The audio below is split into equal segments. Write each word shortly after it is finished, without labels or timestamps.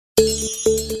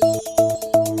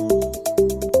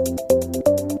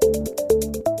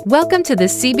Welcome to the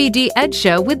CBD Ed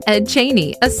Show with Ed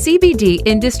Cheney, a CBD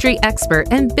industry expert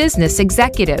and business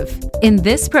executive. In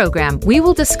this program, we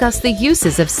will discuss the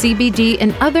uses of CBD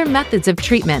and other methods of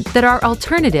treatment that are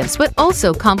alternatives but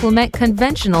also complement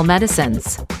conventional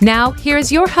medicines. Now,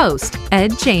 here's your host,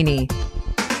 Ed Cheney.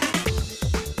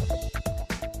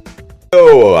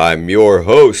 Hello, I'm your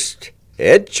host,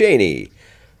 Ed Cheney,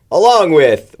 along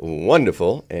with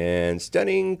wonderful and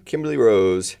stunning Kimberly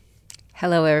Rose.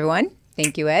 Hello, everyone.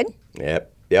 Thank you, Ed.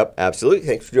 Yep, absolutely.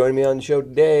 Thanks for joining me on the show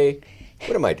today.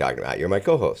 What am I talking about? You're my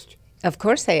co-host. Of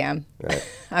course I am. Right.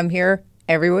 I'm here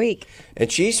every week.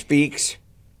 And she speaks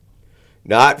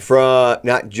not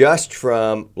just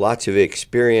from lots of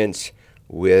experience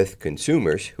with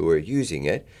consumers who are using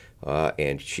it,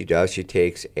 and she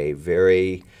takes a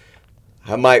very,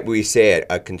 how might we say it,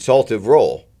 a consultative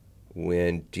role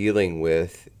when dealing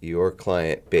with your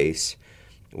client base,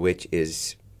 which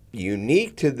is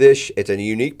unique to this. It's a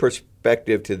unique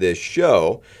perspective to this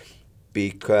show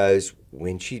because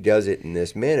when she does it in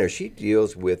this manner, she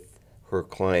deals with her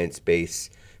client's base,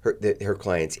 her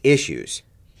client's issues.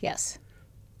 Yes.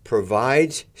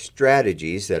 Provides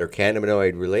strategies that are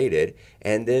cannabinoid related,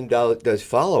 and then does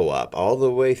follow up all the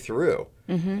way through.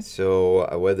 Mm-hmm.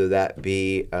 So whether that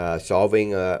be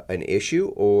solving an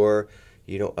issue or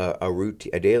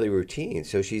a daily routine.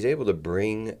 So she's able to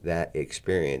bring that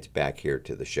experience back here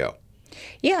to the show.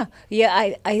 Yeah.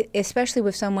 I especially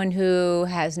with someone who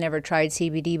has never tried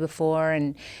CBD before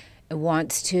and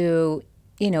wants to,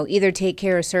 either take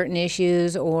care of certain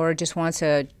issues or just wants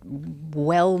a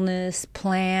wellness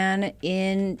plan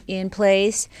in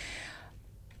place.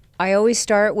 I always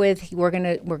start with we're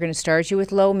gonna start you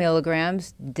with low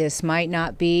milligrams. This might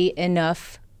not be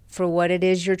enough for what it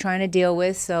is you're trying to deal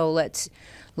with, so let's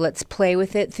play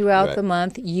with it throughout the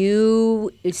month.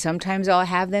 Sometimes I'll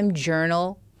have them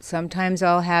journal. Sometimes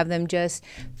I'll have them just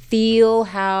feel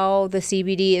how the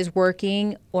CBD is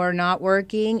working or not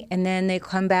working, and then they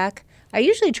come back. I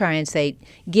usually try and say,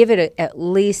 give it at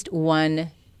least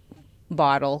one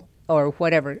bottle or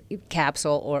whatever,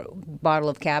 capsule or bottle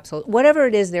of capsule, whatever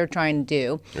it is they're trying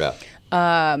to do.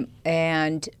 Yeah.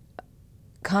 And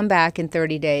come back in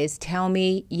 30 days. Tell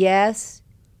me, yes,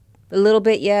 a little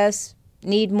bit, yes,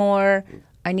 need more,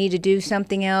 I need to do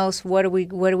something else. What do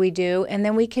we do? And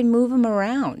then we can move them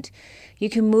around. You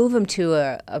can move them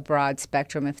to a broad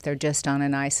spectrum if they're just on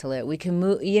an isolate. We can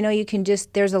move,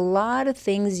 there's a lot of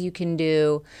things you can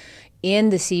do in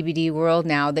the CBD world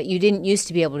now that you didn't used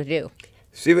to be able to do.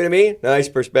 See what I mean? Nice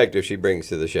perspective she brings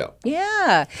to the show.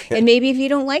 Yeah. And maybe if you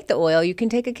don't like the oil, you can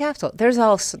take a capsule. There's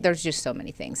just so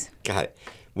many things. Got it.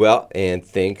 Well, and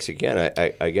thanks again.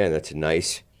 Again,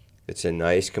 it's a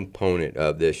nice component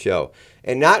of this show.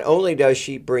 And not only does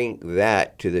she bring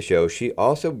that to the show, she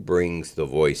also brings the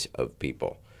voice of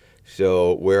people.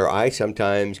 So where I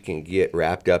sometimes can get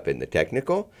wrapped up in the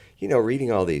technical,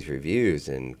 reading all these reviews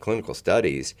and clinical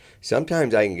studies,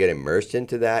 sometimes I can get immersed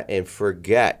into that and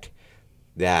forget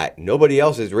that nobody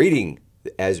else is reading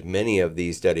as many of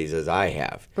these studies as I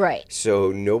have. Right. So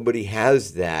nobody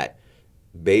has that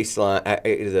baseline,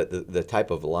 the type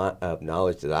of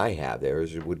knowledge that I have.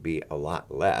 Theirs would be a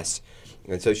lot less.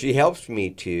 And so she helps me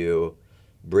to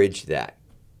bridge that.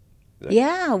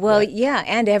 Yeah, well, yeah,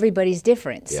 and everybody's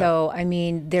different. Yeah. So,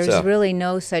 there's really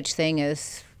no such thing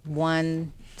as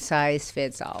one size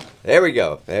fits all. There we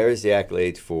go. There's the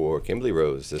accolades for Kimberly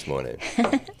Rose this morning.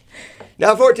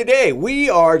 Now, for today,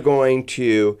 we are going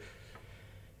to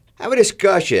have a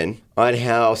discussion on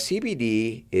how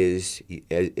CBD is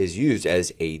used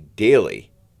as a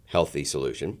daily healthy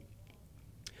solution.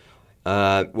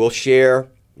 We'll share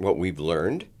what we've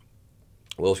learned.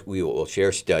 We will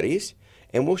share studies,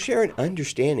 and we'll share an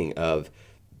understanding of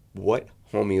what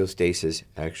homeostasis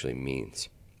actually means.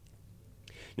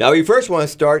 Now, we first want to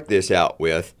start this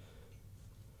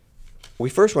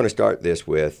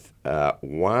with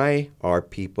why are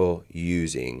people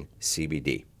using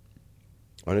CBD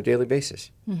on a daily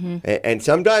basis? Mm-hmm. And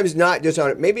sometimes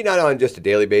maybe not on just a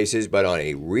daily basis, but on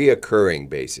a reoccurring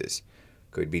basis.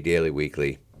 Could be daily,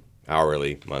 weekly,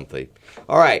 hourly, monthly.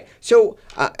 All right, so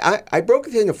I broke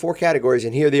it into 4 categories,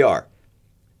 and here they are.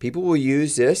 People will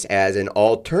use this as an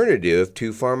alternative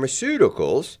to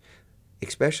pharmaceuticals,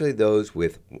 especially those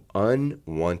with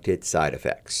unwanted side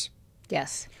effects.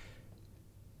 Yes.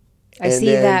 I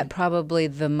see that probably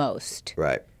the most.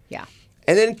 Right. Yeah.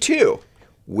 And then 2,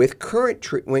 with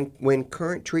when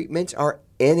current treatments are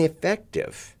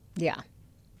ineffective. Yeah.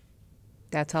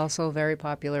 That's also a very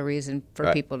popular reason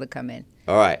for people to come in.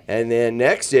 All right. And then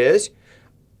next is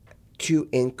to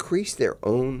increase their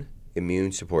own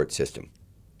immune support system.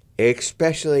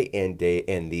 especially in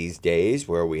these days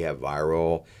where we have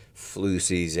viral flu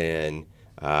season.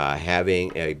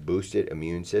 Having a boosted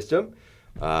immune system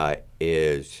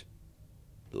is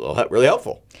really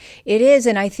helpful. It is,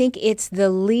 and I think it's the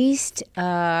least,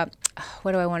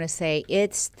 what do I want to say?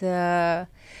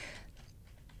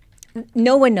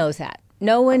 No one knows that.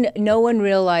 No one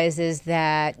realizes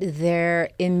that their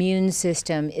immune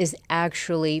system is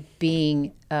actually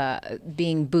being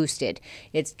boosted.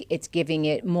 It's giving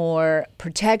it more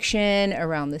protection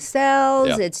around the cells.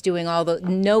 Yeah. It's doing all the.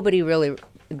 Nobody really.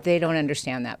 They don't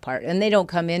understand that part, and they don't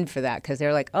come in for that because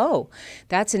they're like, "Oh,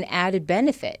 that's an added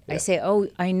benefit." Yeah. I say, "Oh,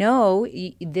 I know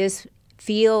this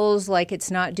feels like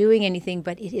it's not doing anything,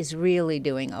 but it is really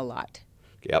doing a lot."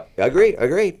 Yep,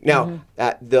 agree. Now,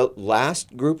 the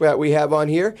last group that we have on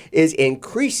here is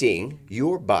increasing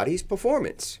your body's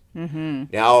performance.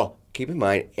 Now, keep in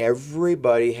mind,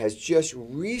 everybody has just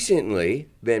recently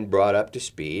been brought up to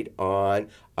speed on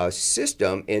a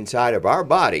system inside of our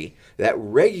body that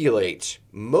regulates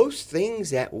most things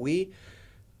that we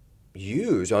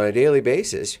use on a daily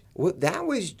basis. Well, that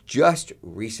was just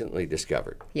recently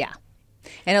discovered. Yeah.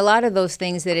 And a lot of those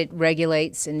things that it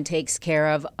regulates and takes care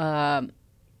of,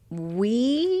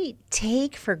 we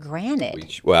take for granted.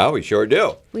 We sure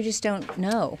do. We just don't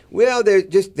know. Well, there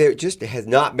just has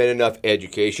not been enough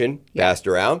education passed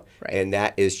around, Right. and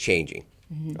that is changing.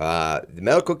 The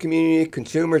medical community,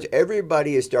 consumers,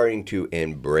 everybody is starting to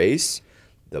embrace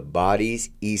the body's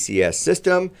ECS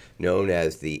system, known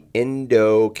as the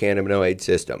endocannabinoid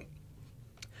system.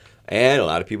 And a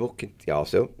lot of people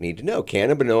also need to know,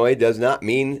 cannabinoid does not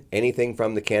mean anything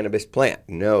from the cannabis plant.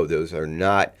 No, those are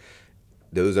not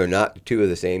two of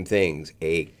the same things.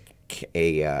 A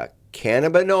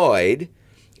cannabinoid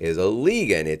is a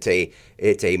ligand.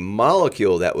 It's a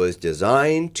molecule that was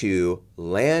designed to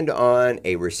land on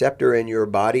a receptor in your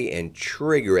body and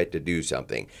trigger it to do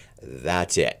something.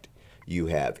 That's it. You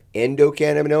have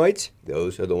endocannabinoids.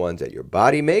 Those are the ones that your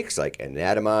body makes, like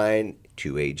anandamide,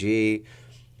 2-AG.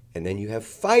 And then you have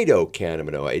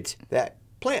phytocannabinoids that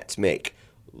plants make,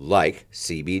 like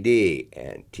CBD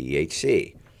and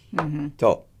THC.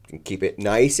 So, you can keep it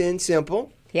nice and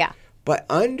simple. Yeah. But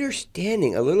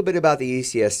understanding a little bit about the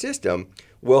ECS system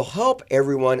will help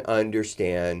everyone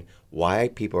understand why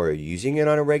people are using it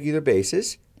on a regular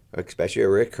basis, especially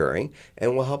recurring,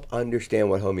 and will help understand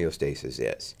what homeostasis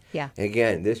is. Yeah.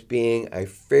 Again, this being a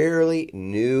fairly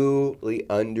newly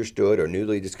understood or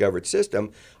newly discovered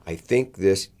system, I think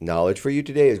this knowledge for you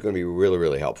today is going to be really,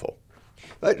 really helpful.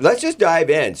 But let's just dive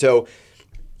in. So,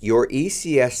 your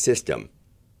ECS system,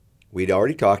 we'd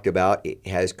already talked about, it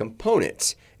has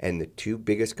components. And the two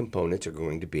biggest components are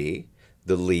going to be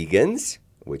the ligands,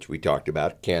 which we talked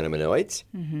about, cannabinoids,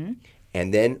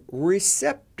 and then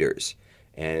receptors.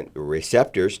 And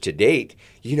receptors, to date,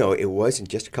 it wasn't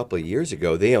just a couple of years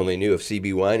ago. They only knew of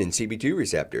CB1 and CB2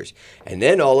 receptors. And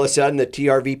then all of a sudden, the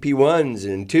TRVP1s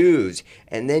and 2s,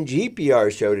 and then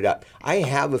GPRs showed it up. I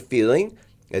have a feeling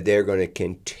that they're going to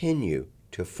continue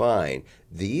to find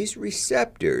these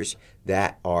receptors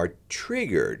that are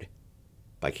triggered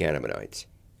by cannabinoids.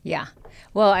 Yeah.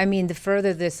 Well, I mean, the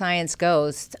further the science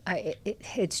goes,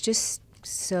 it's just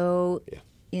so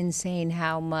insane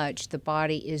how much the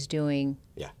body is doing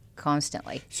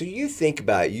constantly. So you think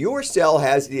about it. Your cell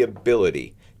has the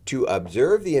ability to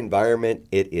observe the environment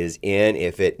it is in.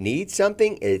 If it needs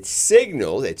something, it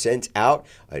signals, it sends out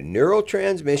a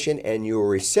neurotransmission, and your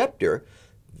receptor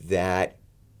that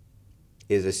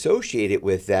is associated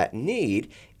with that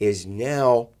need is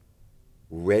now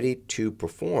ready to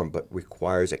perform, but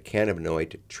requires a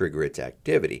cannabinoid to trigger its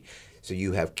activity. So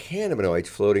you have cannabinoids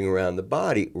floating around the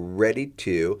body ready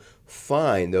to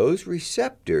find those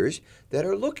receptors that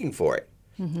are looking for it.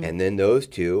 And then those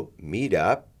two meet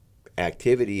up,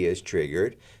 activity is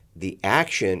triggered, the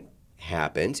action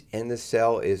happens, and the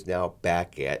cell is now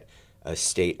back at a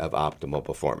state of optimal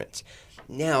performance.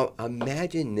 Now,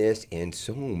 imagine this in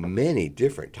so many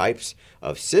different types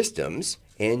of systems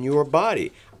in your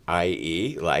body,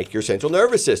 i.e., like your central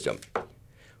nervous system,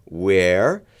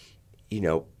 where,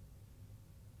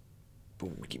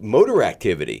 motor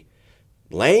activity,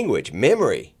 language,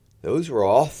 memory, those are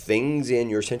all things in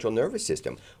your central nervous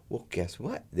system. Well, guess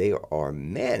what? They are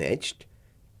managed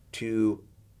to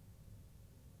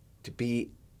be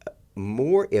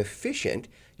more efficient.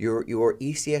 Your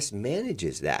ECS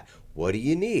manages that. What do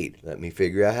you need? Let me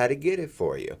figure out how to get it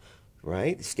for you,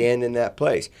 right? Stand in that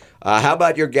place. How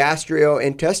about your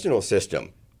gastrointestinal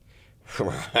system,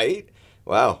 right?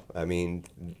 Wow, I mean,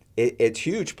 it's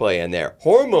huge play in there.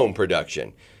 Hormone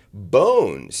production,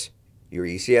 bones. Your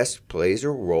ECS plays a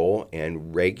role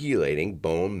in regulating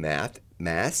bone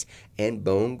mass and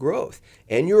bone growth.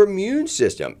 And your immune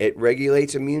system, it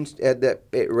regulates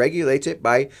it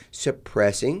by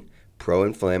suppressing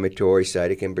pro-inflammatory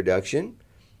cytokine production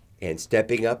and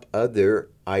stepping up other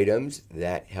items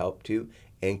that help to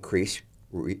increase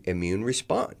immune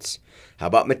response. How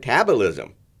about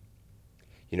metabolism?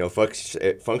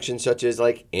 Functions such as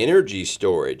like energy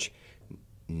storage,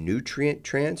 nutrient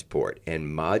transport,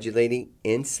 and modulating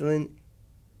insulin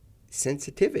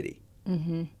sensitivity.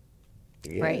 Mm-hmm.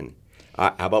 Again, right.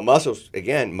 How about muscles?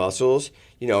 Again, muscles,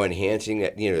 enhancing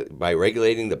that, by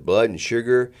regulating the blood and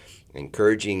sugar,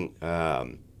 encouraging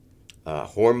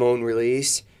hormone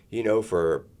release,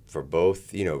 for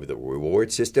both, the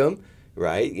reward system,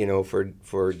 right?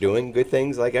 For doing good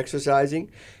things like exercising.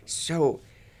 So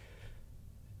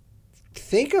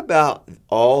think about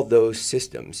all those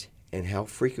systems and how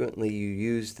frequently you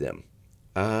use them.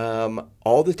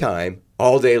 All the time,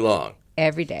 all day long.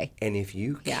 Every day. And if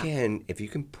you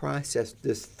can process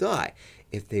this thought,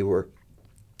 if they were,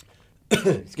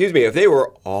 if they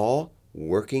were all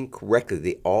working correctly,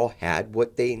 they all had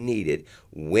what they needed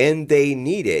when they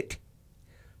need it,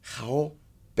 how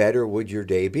better would your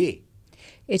day be?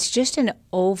 It's just an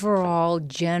overall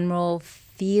general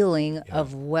feeling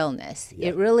of wellness. Yeah.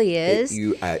 It really is.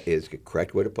 Is the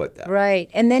correct way to put that. Right.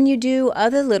 And then you do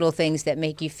other little things that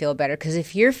make you feel better. Because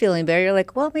if you're feeling better, you're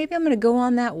like, well, maybe I'm going to go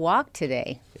on that walk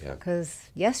today. Yeah. Because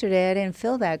yesterday I didn't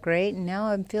feel that great, and now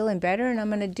I'm feeling better, and I'm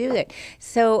going to do it.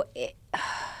 So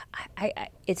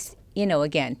it's,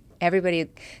 again,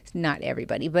 not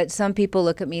everybody, but some people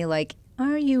look at me like,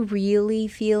 are you really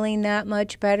feeling that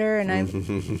much better? And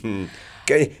I'm...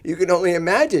 Okay, you can only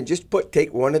imagine. Just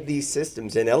take one of these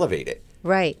systems and elevate it.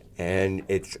 Right. And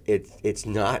it's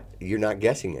not, you're not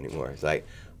guessing anymore. It's like,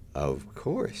 of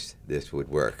course this would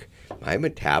work. My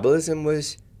metabolism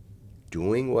was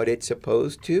doing what it's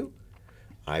supposed to.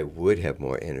 I would have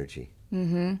more energy.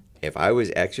 Mm-hmm. If I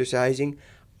was exercising,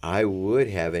 I would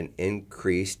have an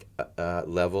increased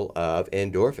level of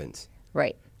endorphins.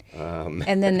 Right.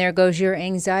 And then there goes your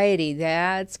anxiety.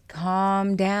 That's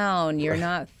calmed down. You're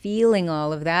not feeling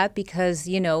all of that because,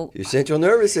 your central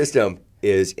nervous system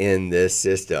is in this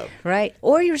system. Right.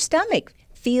 Or your stomach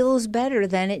feels better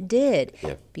than it did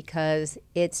because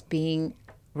it's being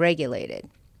regulated.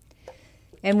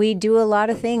 And we do a lot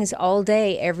of things all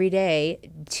day, every day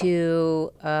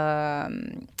to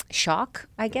shock,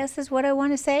 I guess is what I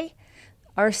want to say,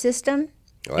 our system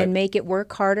and make it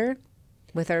work harder.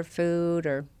 With our food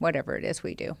or whatever it is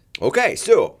we do. Okay,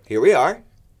 so here we are.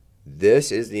 This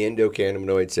is the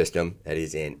endocannabinoid system that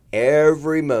is in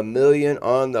every mammalian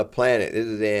on the planet. This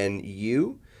is in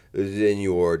you. This is in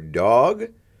your dog,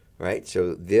 right?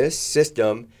 So this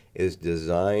system is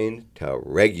designed to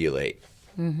regulate.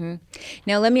 Mm-hmm.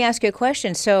 Now, let me ask you a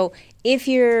question. So if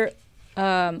you're,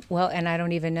 and I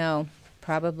don't even know,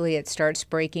 probably it starts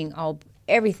breaking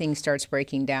everything starts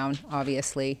breaking down,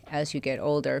 obviously, as you get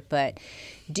older. But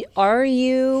are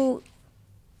you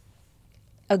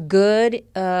a good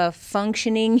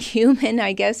functioning human,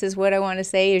 I guess is what I want to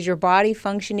say? Is your body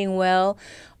functioning well,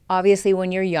 obviously,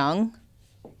 when you're young?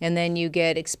 And then you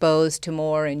get exposed to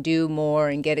more and do more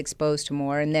and get exposed to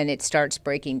more. And then it starts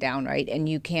breaking down, right? And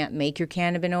you can't make your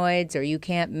cannabinoids or you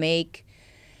can't make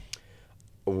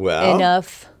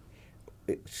enough.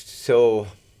 So...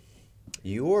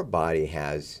 your body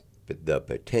has the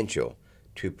potential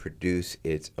to produce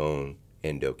its own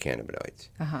endocannabinoids.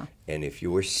 Uh-huh. And if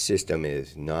your system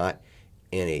is not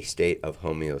in a state of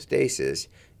homeostasis,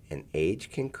 an age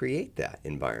can create that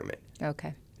environment.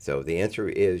 Okay. So the answer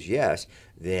is yes,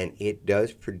 then it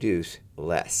does produce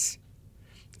less.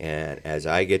 And as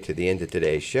I get to the end of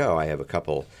today's show, I have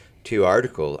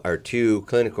two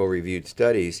clinical reviewed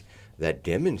studies that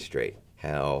demonstrate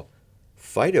how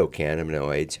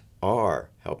phytocannabinoids are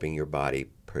helping your body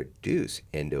produce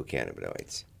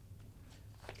endocannabinoids.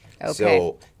 Okay.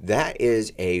 So that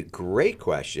is a great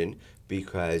question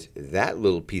because that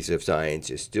little piece of science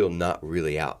is still not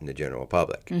really out in the general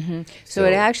public. Mm-hmm. So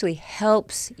it actually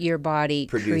helps your body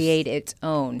create its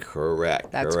own.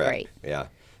 Correct. That's great. Yeah.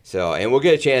 So, and we'll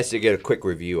get a chance to get a quick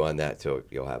review on that so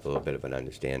you'll have a little bit of an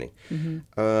understanding.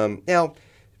 Mm-hmm. Now,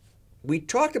 we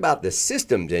talked about the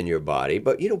systems in your body,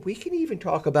 but, we can even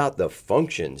talk about the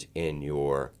functions in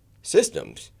your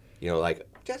systems, like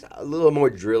just a little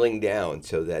more drilling down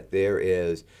so that there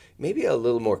is maybe a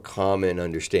little more common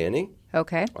understanding.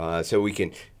 Okay. So we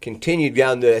can continue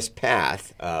down this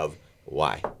path of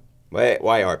why.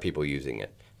 Why are people using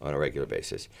it on a regular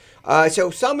basis? So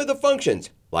some of the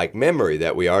functions, like memory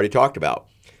that we already talked about.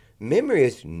 Memory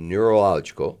is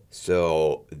neurological,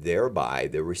 so thereby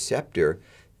the receptor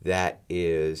that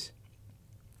is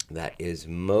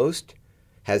most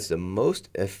has the most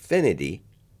affinity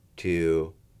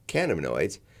to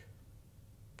cannabinoids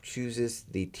chooses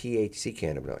the THC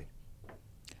cannabinoid.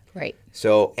 Right.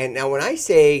 So, and now when I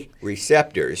say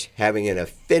receptors having an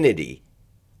affinity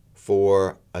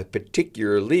for a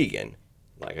particular ligand,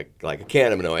 like a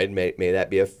cannabinoid, may that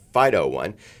be a phyto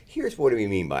one, here's what we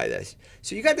mean by this.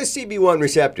 So you got the CB1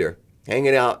 receptor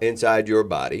hanging out inside your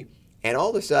body, and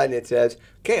all of a sudden it says,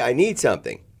 okay, I need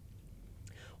something.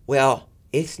 Well,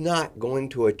 it's not going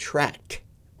to attract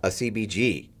a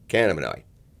CBG cannabinoid.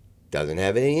 Doesn't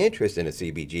have any interest in a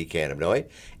CBG cannabinoid.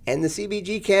 And the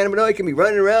CBG cannabinoid can be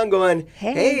running around going,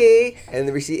 hey. And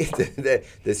the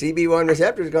CB1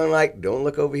 receptor is going like, don't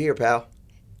look over here, pal.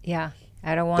 Yeah,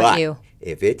 I don't want you.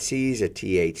 If it sees a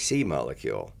THC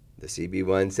molecule, the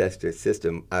CB1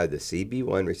 system, the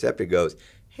CB1 receptor goes,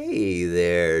 hey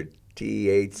there,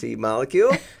 THC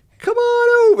molecule, come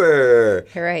on over.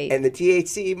 Right. And the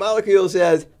THC molecule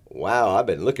says, wow, I've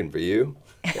been looking for you.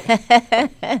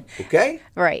 Okay?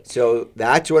 Right. So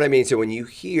that's what I mean. So when you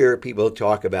hear people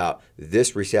talk about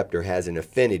this receptor has an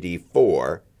affinity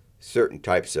for certain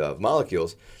types of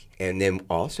molecules, and then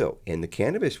also in the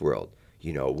cannabis world,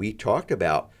 we talked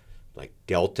about like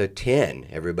Delta 10,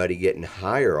 everybody getting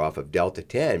higher off of Delta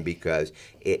 10 because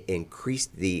it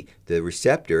increased the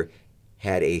receptor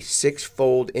had a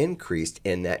 6-fold increase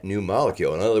in that new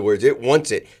molecule. In other words, it wants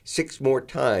it 6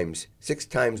 times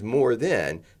more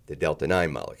than the Delta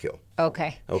 9 molecule.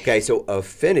 Okay. Okay, so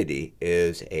affinity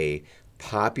is a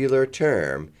popular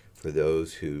term for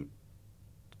those who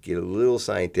get a little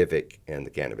scientific in the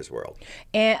cannabis world.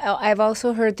 And I've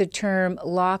also heard the term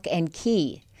lock and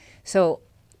key. So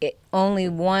only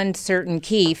one certain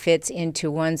key fits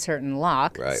into one certain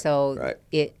lock. Right. So right.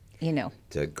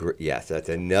 Yes, that's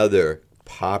another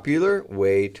popular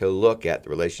way to look at the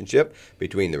relationship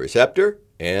between the receptor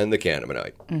and the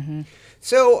cannabinoid. Mm-hmm.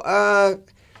 So,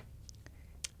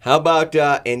 how about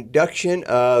induction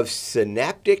of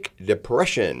synaptic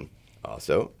depression?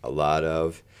 Also, a lot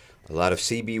of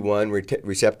CB1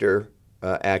 receptor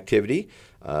activity.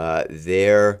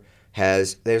 There's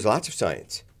lots of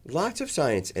science. Lots of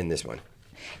science in this one.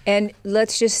 And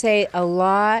let's just say a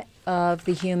lot of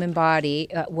the human body,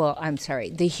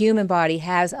 the human body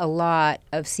has a lot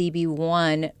of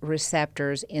CB1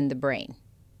 receptors in the brain.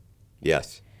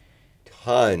 Yes.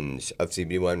 Tons of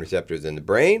CB1 receptors in the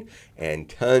brain and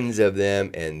tons of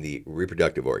them in the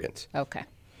reproductive organs. Okay.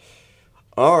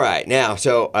 All right. Now,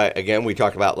 so again, we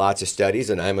talked about lots of studies,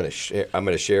 and I'm going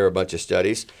to share a bunch of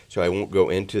studies, so I won't go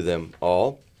into them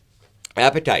all.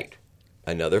 Appetite,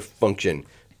 another function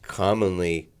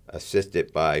commonly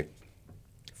assisted by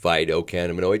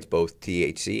phytocannabinoids, both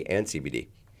THC and CBD.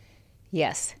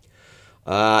 Yes.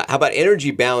 How about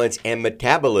energy balance and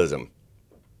metabolism,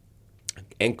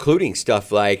 including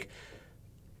stuff like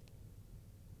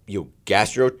your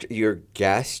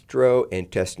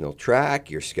gastrointestinal tract,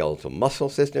 your skeletal muscle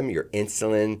system, your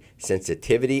insulin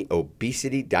sensitivity,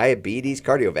 obesity, diabetes,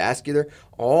 cardiovascular,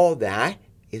 all that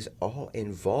is all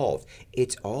involved.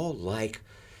 It's all like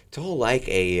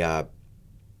a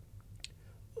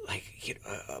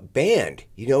band,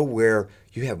 where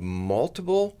you have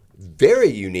multiple very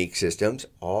unique systems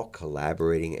all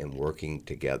collaborating and working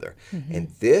together. Mm-hmm. And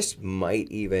this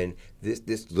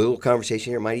little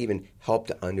conversation here might even help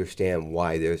to understand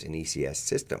why there's an ECS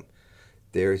system.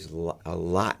 There's a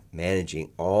lot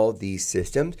managing all these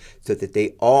systems so that they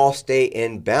all stay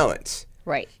in balance.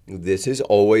 Right. This has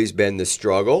always been the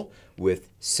struggle with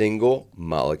single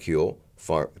molecule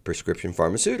prescription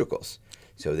pharmaceuticals.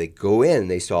 So they go in,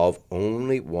 they solve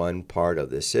only one part of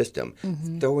the system,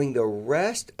 mm-hmm. throwing the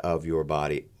rest of your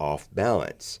body off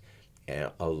balance.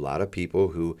 And a lot of people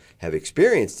who have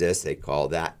experienced this, they call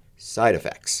that side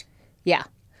effects. Yeah.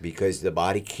 Because the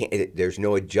body there's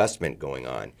no adjustment going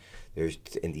on.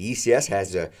 And the ECS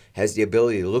has the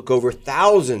ability to look over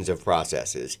thousands of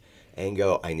processes and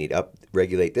go, I need up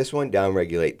regulate this one, down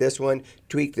regulate this one,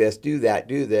 tweak this, do that,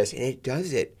 do this, and it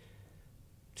does it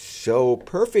so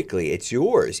perfectly. It's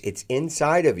yours. It's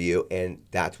inside of you, and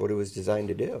that's what it was designed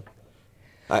to do.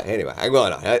 Anyway, I'm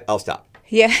going on. I'll stop.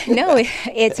 Yeah, no,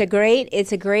 it's a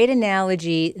great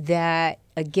analogy that,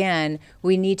 again,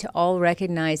 we need to all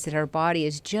recognize that our body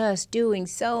is just doing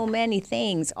so many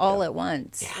things all at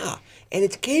once. Yeah, and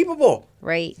it's capable.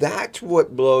 Right. That's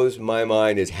what blows my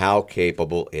mind is how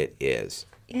capable it is.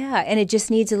 Yeah, and it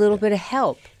just needs a little bit of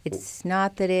help. It's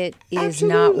not that it is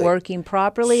Absolutely. not working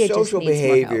properly. It Social just needs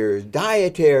behaviors, more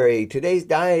help. Today's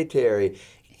dietary,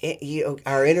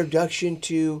 our introduction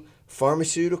to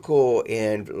pharmaceutical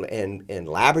and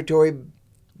laboratory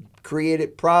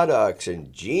created products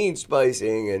and gene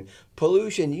splicing and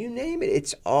pollution, you name it.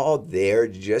 It's all there,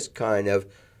 just kind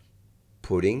of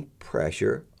putting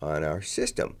pressure on our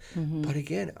system. But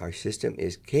again, our system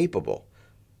is capable.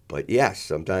 But yes,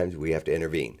 sometimes we have to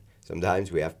intervene.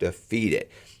 Sometimes we have to feed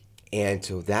it. And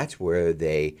so that's where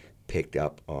they picked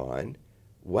up on,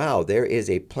 wow, there is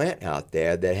a plant out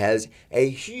there that has a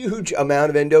huge amount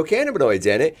of endocannabinoids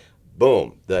in it.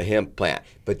 Boom, the hemp plant.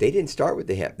 But they didn't start with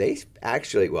the hemp. They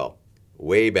actually, well,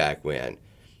 way back when,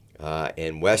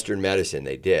 in Western medicine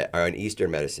they did, or in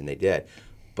Eastern medicine they did.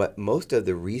 But most of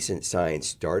the recent science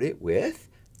started with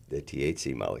the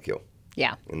THC molecule.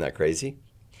 Yeah. Isn't that crazy?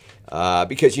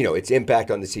 Because, its impact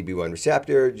on the CB1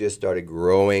 receptor just started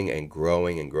growing and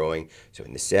growing and growing. So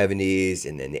in the 70s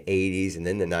and then the 80s and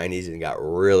then the 90s, and it got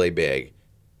really big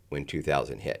when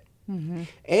 2000 hit.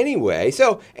 Anyway,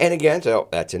 so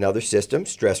that's another system,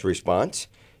 stress response.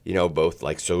 Both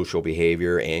like social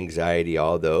behavior, anxiety,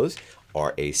 all those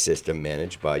are a system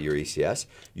managed by your ECS.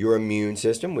 Your immune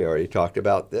system, we already talked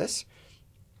about this.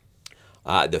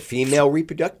 The female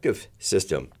reproductive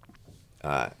system,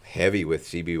 heavy with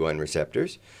CB1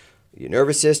 receptors. Your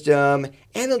nervous system,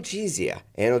 analgesia.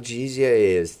 Analgesia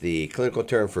is the clinical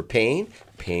term for pain.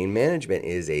 Pain management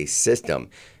is a system.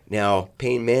 Now,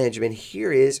 pain management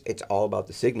here it's all about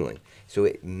the signaling. So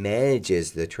it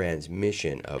manages the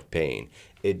transmission of pain.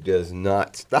 It does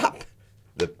not stop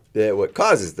what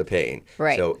causes the pain.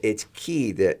 Right. So it's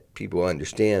key that people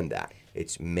understand that.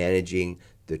 It's managing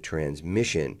the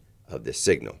transmission of the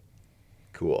signal.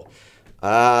 Cool.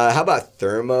 How about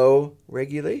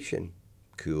thermoregulation?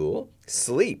 Cool.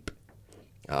 Sleep.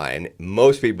 And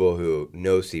most people who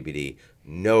know CBD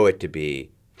know it to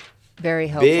be very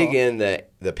helpful. Big in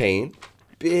the pain,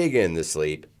 big in the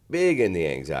sleep, big in the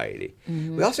anxiety.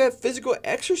 We also have physical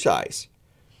exercise.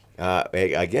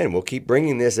 Again, we'll keep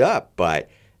bringing this up, but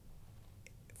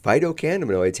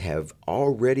phytocannabinoids have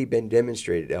already been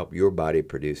demonstrated to help your body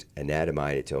produce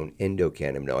anandamide, its own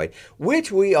endocannabinoid,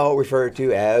 which we all refer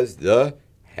to as the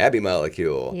happy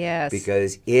molecule. Yes.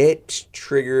 Because it's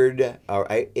triggered,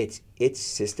 its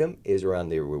system is around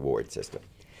the reward system.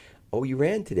 Oh, you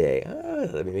ran today.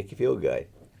 Let me make you feel good.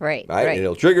 Right. And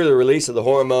it'll trigger the release of the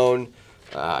hormone,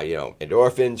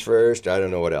 endorphins first. I don't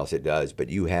know what else it does, but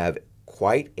you have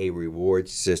quite a reward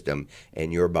system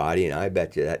in your body, and I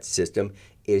bet you that system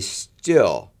is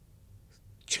still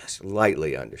just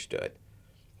lightly understood.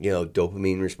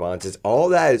 Dopamine responses, all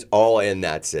that is all in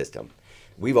that system.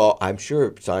 I'm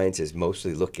sure science has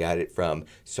mostly looked at it from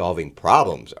solving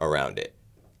problems around it,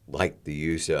 like the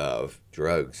use of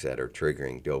drugs that are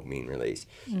triggering dopamine release,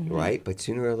 right? But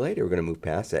sooner or later, we're going to move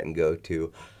past that and go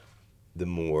to the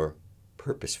more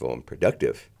purposeful and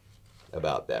productive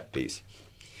about that piece.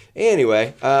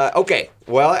 Anyway, okay.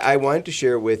 Well, I wanted to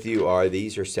share with you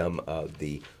these are some of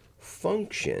the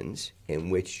functions in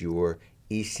which your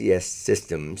ECS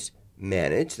systems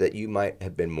manage that you might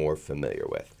have been more familiar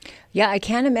with. Yeah, I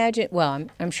can't imagine. Well,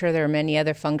 I'm sure there are many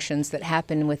other functions that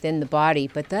happen within the body,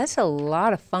 but that's a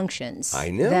lot of functions. I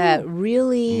know. That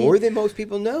really... More than most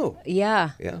people know.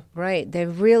 Yeah. Yeah. Right. They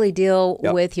really deal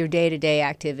with your day-to-day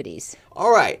activities.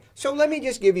 All right. So let me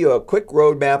just give you a quick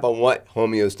roadmap on what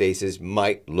homeostasis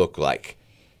might look like.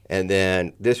 And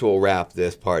then this will wrap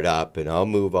this part up, and I'll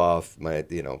move off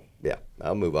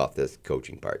I'll move off this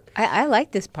coaching part. I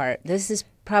like this part. This is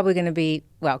probably going to be,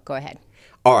 well, go ahead.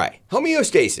 All right.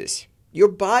 Homeostasis, your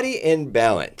body in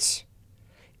balance.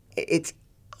 It's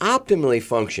optimally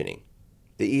functioning,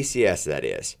 the ECS that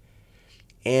is.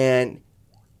 And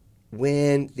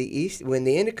when the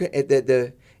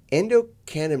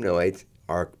endocannabinoids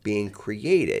are being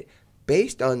created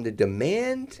based on the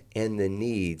demand and the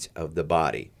needs of the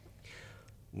body,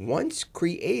 once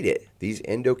created, these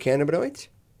endocannabinoids,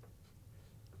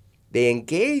 they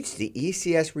engage the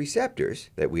ECS receptors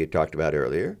that we had talked about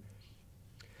earlier,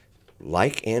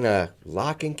 like in a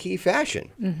lock and key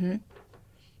fashion.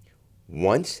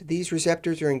 Once these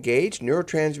receptors are engaged,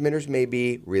 neurotransmitters may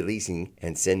be releasing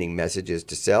and sending messages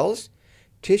to cells,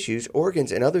 tissues,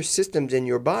 organs, and other systems in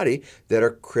your body that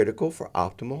are critical for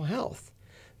optimal health.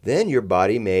 Then your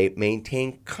body may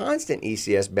maintain constant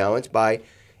ECS balance by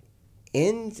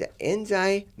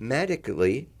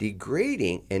enzymatically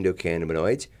degrading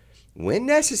endocannabinoids when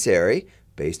necessary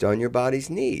based on your body's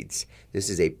needs. This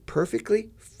is a perfectly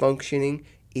functioning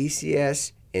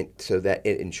ECS so that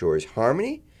it ensures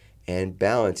harmony and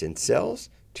balance in cells,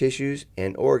 tissues,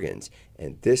 and organs.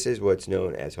 And this is what's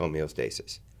known as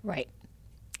homeostasis. Right.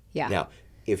 Yeah. Now,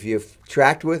 if you've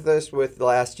tracked with us with the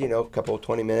last, couple of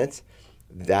 20 minutes,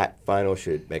 that final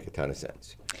should make a ton of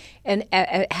sense. And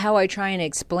how I try and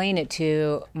explain it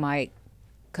to my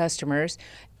customers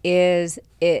is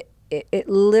it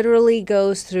literally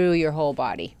goes through your whole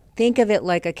body. Think of it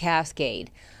like a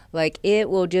cascade. Like it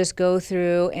will just go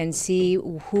through and see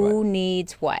who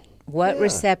needs what. What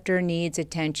receptor needs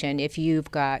attention? If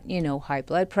you've got, high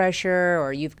blood pressure,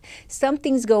 or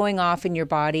something's going off in your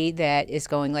body that is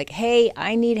going like, hey,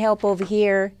 I need help over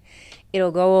here.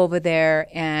 It'll go over there,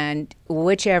 and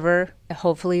whichever,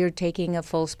 hopefully you're taking a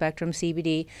full spectrum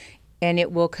CBD, and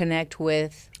it will connect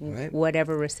with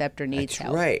whatever receptor needs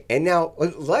help. Right. And now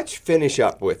let's finish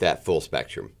up with that full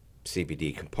spectrum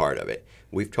CBD part of it.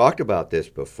 We've talked about this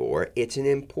before. It's an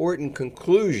important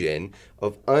conclusion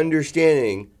of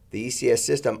understanding the ECS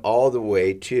system all the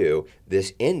way to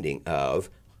this ending of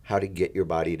how to get your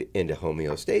body into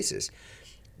homeostasis.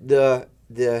 The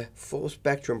full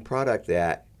spectrum product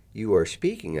that you are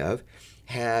speaking of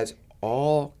has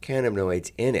all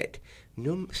cannabinoids in it.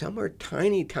 Some are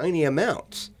tiny, tiny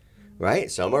amounts,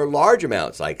 right? Some are large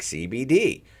amounts like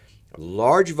CBD. A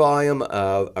large volume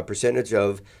of a percentage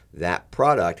of that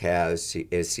product is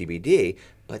CBD,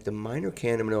 but the minor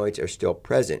cannabinoids are still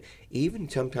present. Even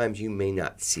sometimes you may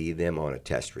not see them on a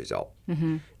test result.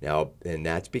 Mm-hmm. Now, and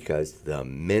that's because the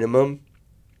minimum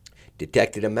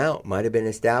detected amount might have been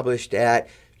established at,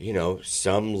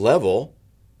 some level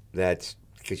that's,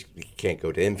 because you can't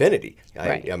go to infinity.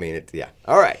 Right.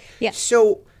 All right. Yeah.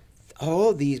 So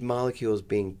all these molecules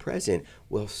being present,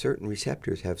 certain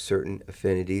receptors have certain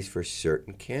affinities for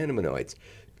certain cannabinoids.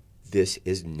 This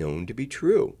is known to be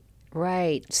true.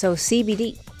 Right. So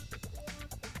CBD.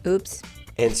 Oops.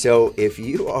 And so if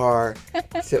you,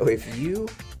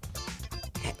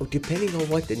 depending on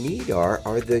what the need are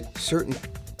the certain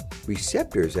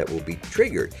receptors that will be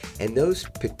triggered. And those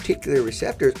particular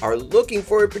receptors are looking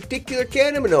for a particular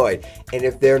cannabinoid. And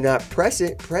if they're not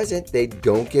present, they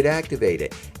don't get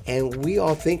activated. And we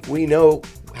all think we know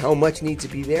how much needs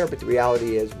to be there, but the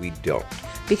reality is we don't.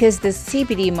 Because the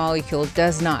CBD molecule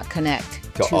does not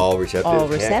connect to all receptors. All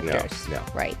receptors. No.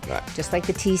 Right. Just like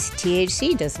the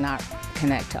THC does not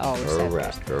connect to all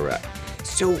receptors. Correct.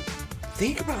 So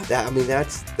think about that. I mean,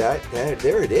 that's that.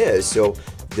 There it is. So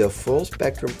the full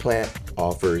spectrum plant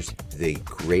offers the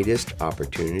greatest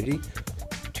opportunity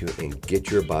to get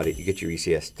your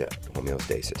ECS to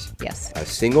homeostasis. Yes. A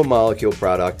single molecule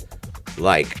product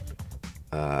like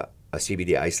a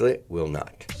CBD isolate will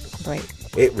not. Right.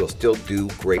 It will still do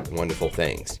great, wonderful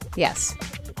things. Yes.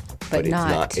 But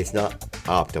it's not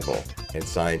optimal. And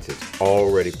science has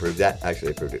already proved that. Actually,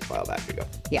 they proved it a while back ago.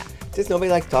 Yeah. Just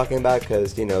nobody likes talking about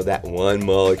because, that one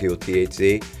molecule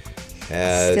THC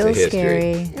has still a history.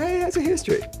 Scary. Yeah, it has a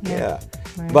history. Yeah.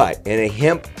 Right. But in a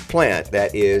hemp plant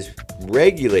that is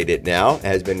regulated now,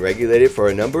 has been regulated for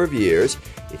a number of years,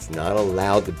 it's not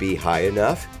allowed to be high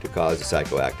enough to cause a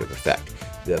psychoactive effect.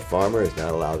 The farmer is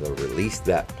not allowed to release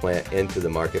that plant into the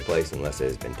marketplace unless it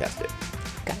has been tested.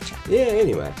 Gotcha. Yeah,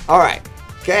 anyway. All right.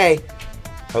 Okay.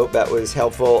 Hope that was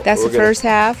helpful. That's first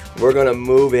half. We're going to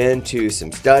move into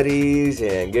some studies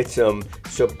and get some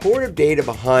supportive data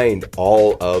behind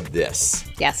all of this.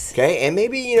 Yes. Okay, and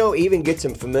maybe, even get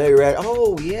some familiarity.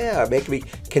 Oh, yeah, make me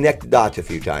connect the dots a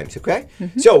few times, okay?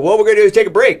 Mm-hmm. So what we're going to do is take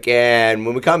a break, and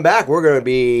when we come back, we're going to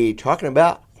be talking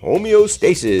about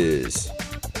homeostasis.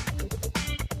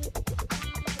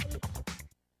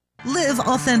 Live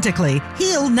authentically,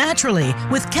 heal naturally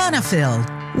with Canafil.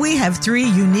 We have 3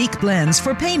 unique blends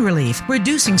for pain relief,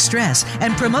 reducing stress,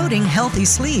 and promoting healthy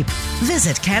sleep.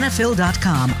 Visit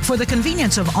Canafil.com for the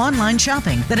convenience of online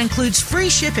shopping that includes free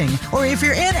shipping, or if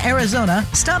you're in Arizona,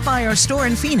 stop by our store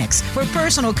in Phoenix for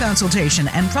personal consultation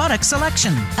and product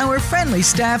selection. Our friendly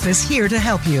staff is here to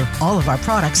help you. All of our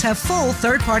products have full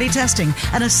third-party testing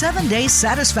and a 7-day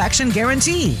satisfaction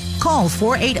guarantee. Call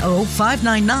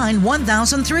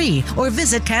 480-599-1003 or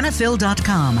visit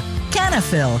Canafil.com.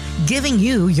 Canafil, giving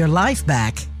you your life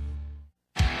back.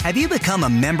 Have you become a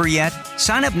member yet?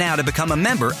 Sign up now to become a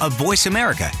member of Voice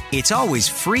America. It's always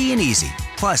free and easy.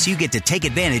 Plus, you get to take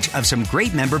advantage of some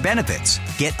great member benefits.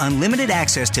 Get unlimited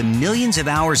access to millions of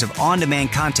hours of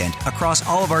on-demand content across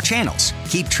all of our channels.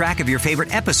 Keep track of your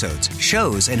favorite episodes,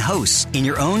 shows, and hosts in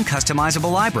your own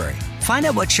customizable library. Find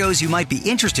out what shows you might be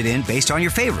interested in based on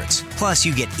your favorites. Plus,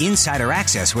 you get insider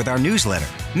access with our newsletter.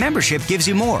 Membership gives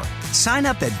you more. Sign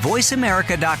up at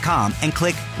voiceamerica.com and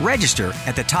click register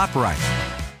at the top right.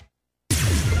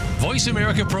 Voice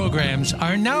America programs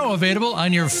are now available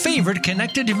on your favorite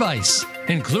connected device,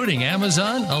 including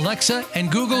Amazon, Alexa,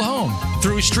 and Google Home.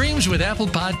 Through streams with Apple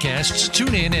Podcasts,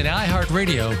 TuneIn, and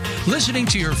iHeartRadio, listening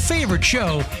to your favorite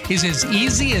show is as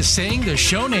easy as saying the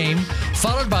show name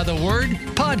followed by the word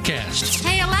podcast.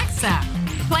 Hey, Alexa,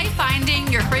 Play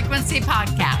Finding Your Frequency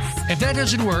podcast. If that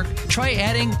doesn't work, try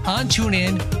adding on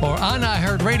TuneIn or on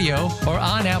iHeartRadio or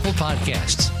on Apple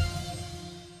Podcasts.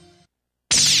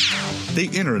 The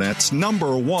Internet's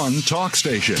number one talk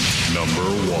station. Number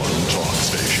one talk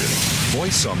station.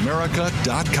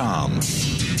 VoiceAmerica.com.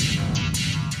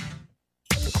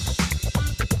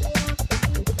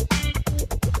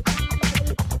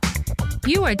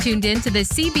 You are tuned in to the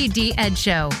CBD Ed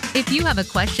Show. If you have a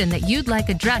question that you'd like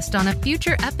addressed on a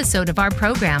future episode of our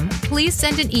program, please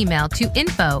send an email to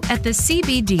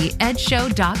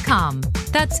info@thecbdedshow.com.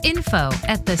 That's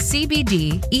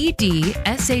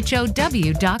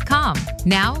info@thecbdedshow.com.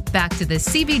 Now, back to the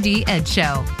CBD Ed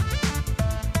Show.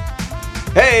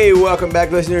 Hey, welcome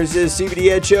back, listeners, to the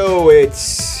CBD Ed Show.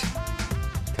 It's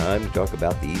time to talk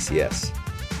about the ECS.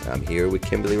 I'm here with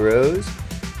Kimberly Rose,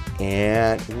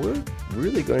 and we're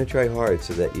really going to try hard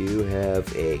so that you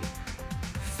have a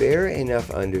fair enough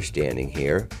understanding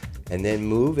here, and then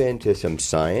move into some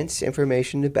science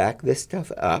information to back this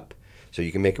stuff up so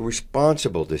you can make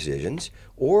responsible decisions,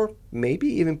 or maybe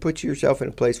even put yourself in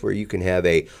a place where you can have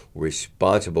a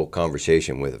responsible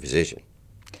conversation with a physician,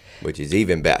 which is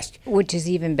even best. Which is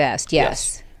even best,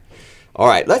 yes. All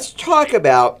right, let's talk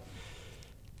about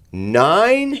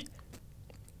 9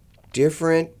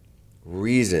 different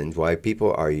reasons why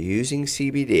people are using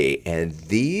CBD, and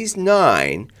these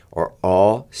 9 are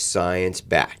all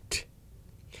science-backed.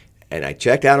 And I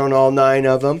checked out on all 9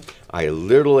 of them. I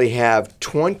literally have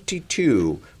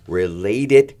 22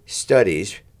 related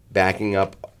studies backing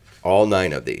up all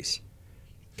 9 of these.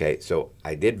 Okay, so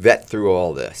I did vet through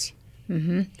all this.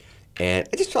 Mm-hmm. And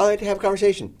I just thought I'd have a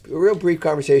conversation, a real brief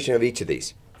conversation of each of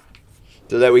these,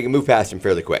 so that we can move past them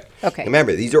fairly quick. Okay.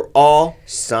 Remember, these are all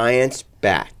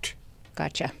science-backed.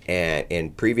 Gotcha. And in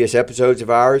previous episodes of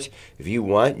ours, if you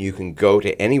want, you can go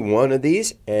to any one of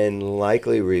these and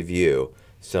likely review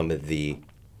some of the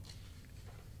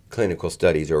clinical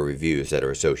studies or reviews that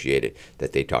are associated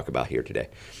that they talk about here today.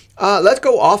 Let's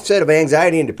go offset of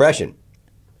anxiety and depression.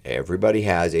 Everybody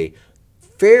has a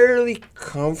fairly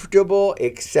comfortable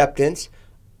acceptance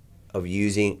of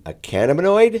using a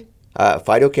cannabinoid,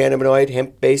 phytocannabinoid,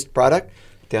 hemp-based product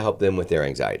to help them with their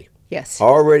anxiety. Yes.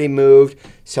 Already moved.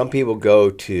 Some people go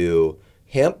to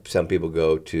hemp. Some people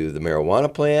go to the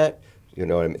marijuana plant. You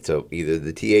know what I mean? So either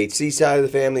the THC side of the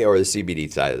family or the CBD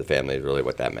side of the family is really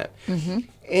what that meant. Mm-hmm.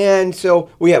 And so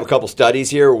we have a couple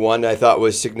studies here. One I thought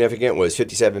was significant was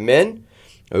 57 men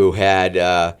who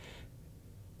had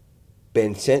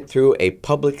been sent through a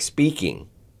public speaking,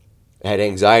 had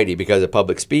anxiety because of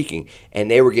public speaking,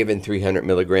 and they were given 300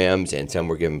 milligrams, and some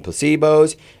were given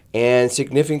placebos. And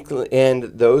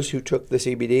those who took the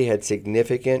CBD had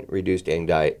significant reduced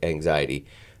anxiety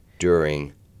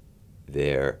during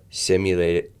their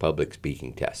simulated public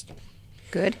speaking test.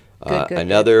 Good.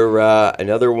 Another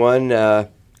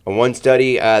one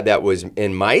study that was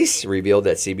in mice revealed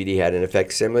that CBD had an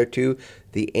effect similar to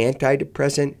the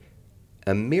antidepressant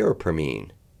imipramine.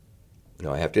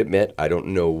 Now, I have to admit, I don't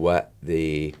know what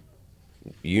the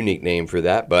unique name for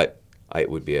that, but it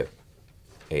would be a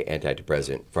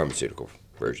antidepressant pharmaceutical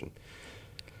version.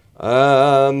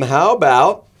 How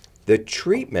about the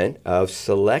treatment of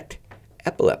select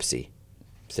epilepsy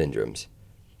syndromes?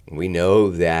 We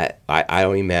know that I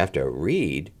don't even have to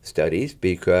read studies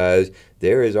because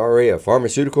there is already a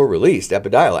pharmaceutical released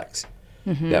Epidiolex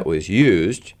that was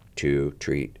used to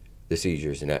treat the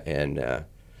seizures and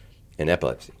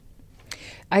epilepsy.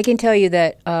 I can tell you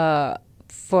that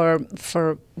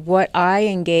for what I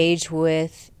engage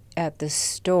with at the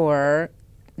store,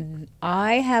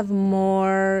 I have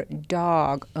more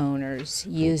dog owners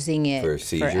using it for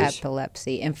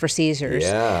epilepsy and for seizures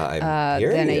than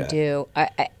I do.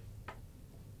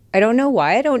 I don't know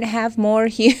why I don't have more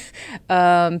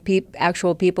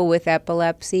actual people with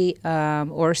epilepsy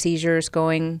or seizures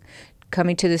coming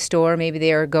to the store. Maybe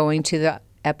they are going to the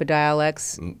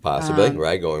Epidiolex. Possibly,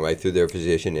 right, going right through their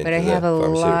physician into the pharmaceutical. But I have a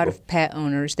lot of pet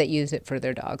owners that use it for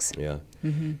their dogs. Yeah.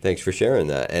 Mm-hmm. Thanks for sharing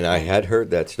that. And I had heard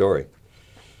that story.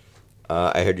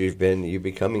 I heard you're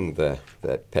becoming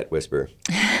that pet whisperer.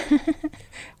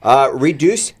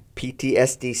 Reduce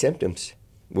PTSD symptoms.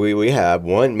 We have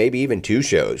 1, maybe even 2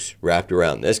 shows wrapped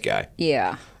around this guy.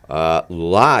 Yeah.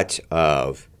 Lots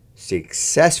of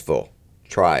successful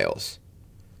trials,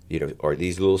 or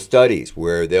these little studies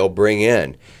where they'll bring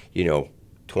in,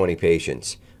 20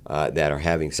 patients that are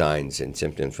having signs and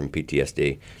symptoms from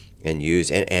PTSD and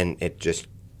use, and it just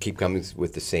keep coming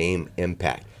with the same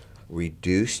impact.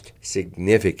 Reduced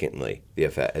significantly the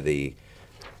effect, the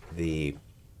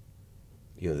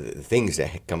things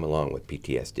that come along with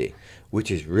PTSD,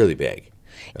 which is really big.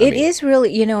 It is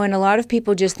really, and a lot of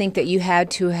people just think that you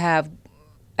had to have.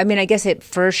 I mean, I guess it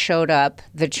first showed up,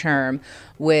 the term,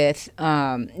 with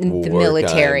the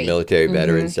military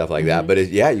veterans, stuff like that. But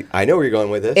I know where you're going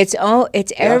with this.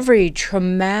 It's every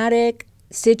traumatic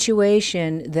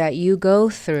situation that you go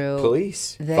through.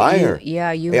 Police, fire.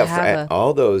 You have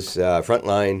all those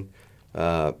frontline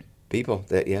people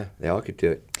that they all could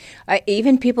do it.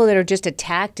 Even people that are just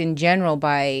attacked in general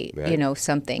by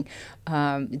something,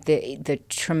 the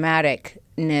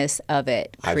traumaticness of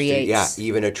it creates.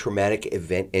 Even a traumatic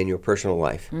event in your personal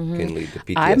life can lead to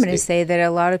PTSD. I'm going to say that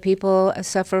a lot of people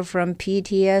suffer from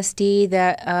PTSD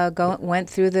that went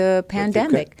through the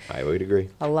pandemic. I would agree.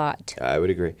 A lot. I would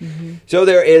agree. So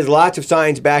there is lots of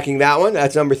science backing that one.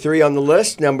 That's number 3 on the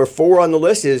list. Number 4 on the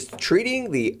list is treating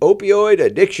the opioid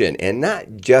addiction, and not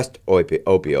just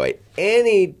opioid.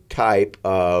 Any type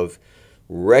of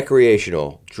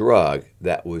recreational drug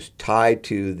that was tied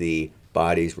to the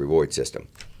body's reward system.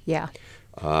 Yeah.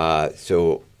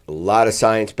 So a lot of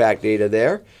science-backed data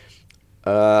there.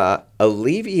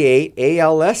 Alleviate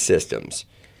ALS systems.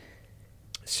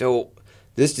 So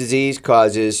this disease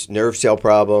causes nerve cell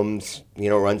problems,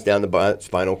 runs down the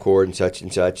spinal cord and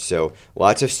such. So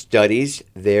lots of studies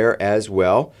there as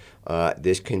well.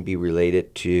 This can be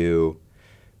related to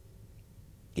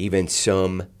even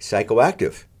some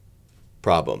psychoactive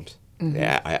problems.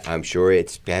 I'm sure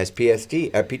it has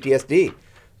PTSD.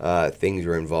 Things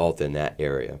are involved in that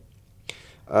area.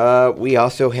 We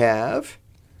also have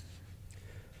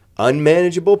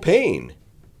unmanageable pain.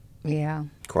 Yeah.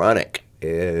 Chronic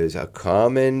is a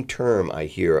common term I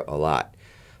hear a lot.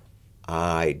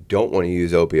 I don't want to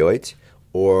use opioids,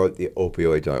 or the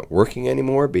opioids aren't working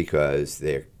anymore because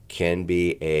there can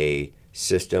be a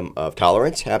system of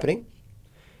tolerance happening.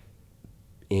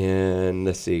 And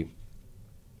let's see.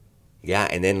 Yeah,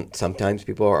 and then sometimes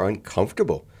people are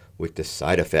uncomfortable with the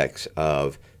side effects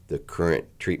of the current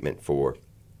treatment for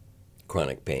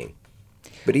chronic pain.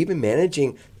 But even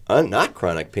managing not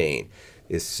chronic pain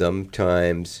is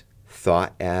sometimes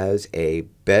thought as a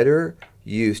better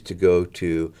use to go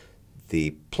to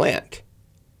the plant.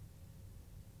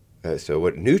 So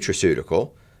what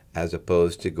nutraceutical, as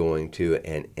opposed to going to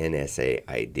an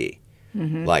NSAID.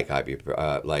 Like ibuprofens.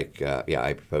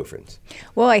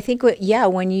 Well, I think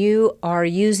when you are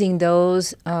using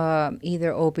those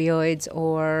either opioids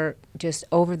or just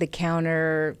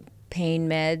over-the-counter pain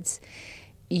meds,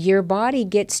 your body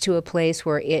gets to a place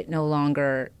where it no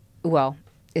longer,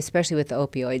 especially with the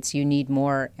opioids, you need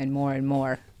more and more and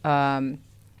more.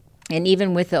 And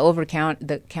even with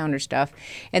the counter stuff,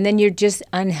 and then you're just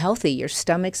unhealthy. Your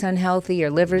stomach's unhealthy. Your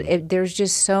liver. There's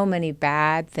just so many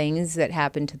bad things that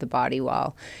happen to the body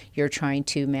while you're trying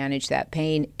to manage that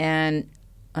pain. And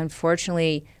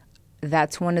unfortunately,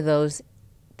 that's one of those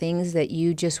things that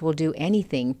you just will do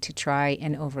anything to try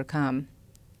and overcome.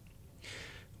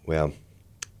 Well,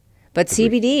 but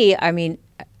CBD. I mean,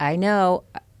 I know.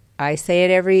 I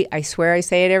swear I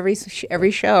say it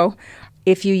every show.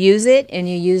 If you use it and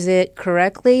you use it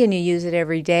correctly and you use it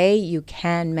every day, you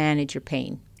can manage your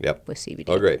pain with CBD.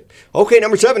 Oh, great. Okay,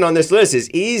 number 7 on this list is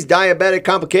ease diabetic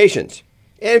complications.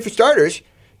 And for starters,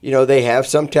 they have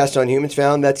some tests on humans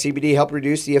found that CBD helped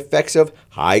reduce the effects of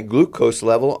high glucose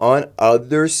level on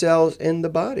other cells in the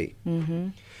body.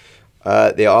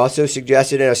 They also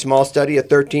suggested in a small study of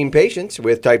 13 patients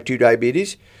with type 2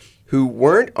 diabetes who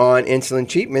weren't on insulin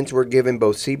treatments were given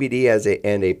both CBD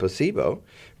and a placebo.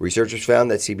 Researchers found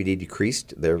that CBD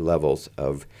decreased their levels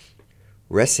of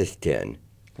resistin,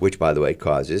 which, by the way,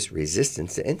 causes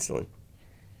resistance to insulin,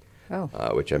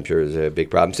 which I'm sure is a big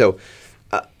problem. So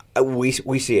we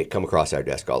see it come across our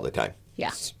desk all the time. Yeah.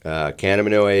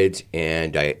 Cannabinoids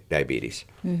and diabetes.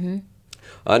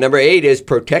 Number 8 is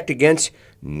protect against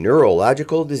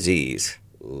neurological disease.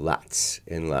 Lots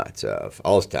and lots of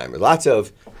Alzheimer's, lots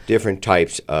of different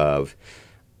types of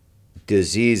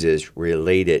diseases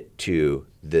related to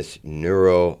this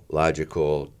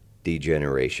neurological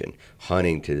degeneration.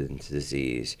 Huntington's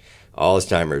disease,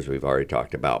 Alzheimer's we've already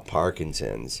talked about,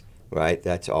 Parkinson's, right?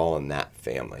 That's all in that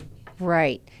family.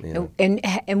 Right. Yeah.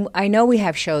 And I know we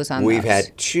have shows on We've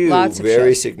had 2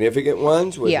 very significant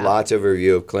ones with lots of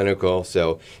review of clinical.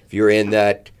 So if you're in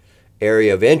that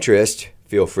area of interest,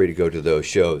 feel free to go to those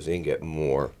shows and get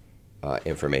more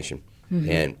information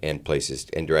and places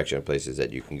and direction of places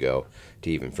that you can go to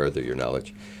even further your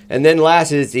knowledge. And then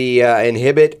last is the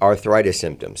inhibit arthritis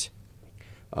symptoms,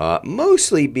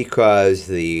 mostly because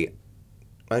the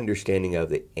understanding of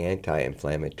the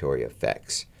anti-inflammatory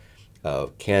effects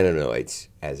of cannabinoids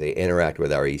as they interact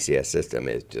with our ECS system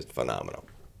is just phenomenal.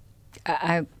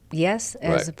 Yes,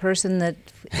 as a person that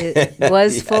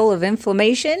was full of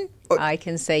inflammation. I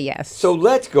can say yes. So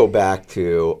let's go back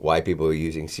to why people are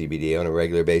using CBD on a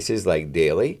regular basis, like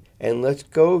daily, and let's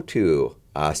go to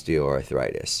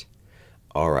osteoarthritis.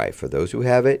 All right, for those who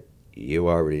have it, you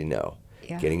already know.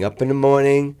 Yeah. Getting up in the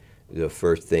morning, the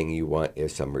first thing you want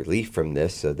is some relief from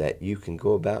this so that you can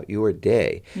go about your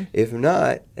day. If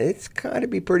not, it's going to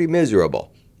be pretty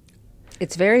miserable.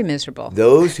 It's very miserable.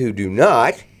 Those who do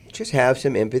not, just have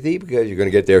some empathy because you're going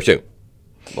to get there soon.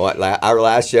 Well, our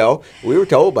last show, we were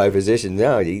told by physicians,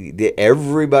 no,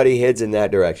 everybody heads in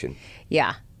that direction.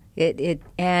 Yeah.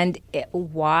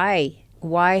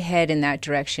 Why head in that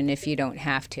direction if you don't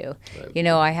have to? Right. You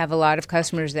know, I have a lot of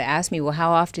customers that ask me, well,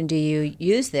 how often do you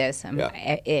use this?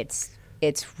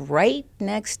 It's right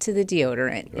next to the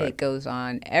deodorant. Right. It goes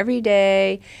on every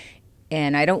day,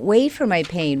 and I don't wait for my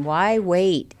pain. Why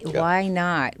wait? Yeah. Why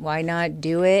not? Why not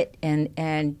do it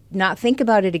and not think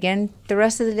about it again the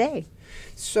rest of the day?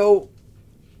 So,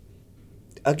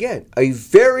 again, a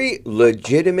very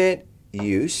legitimate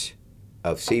use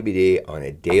of CBD on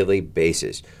a daily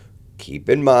basis. Keep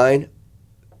in mind,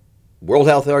 World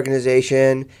Health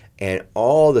Organization and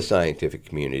all the scientific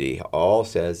community all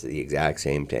says the exact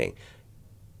same thing.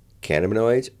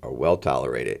 Cannabinoids are well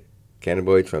tolerated.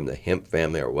 Cannabinoids from the hemp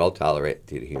family are well tolerated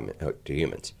to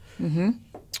humans. Mm-hmm.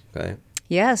 Okay.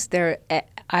 Yes, they're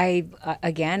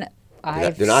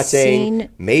not saying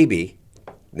maybe.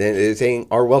 They're saying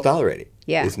are well tolerated.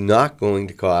 Yeah. It's not going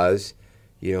to cause,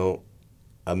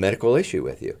 a medical issue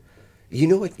with you. You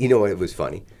know what? It was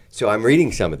funny. So I'm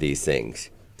reading some of these things,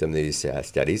 some of these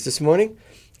studies this morning,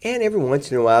 and every once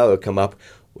in a while it'll come up,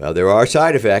 well, there are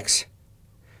side effects.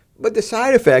 But the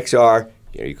side effects are,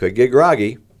 you could get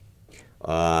groggy,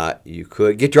 you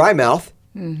could get dry mouth,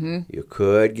 you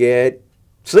could get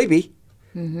sleepy,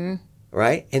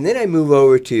 right? And then I move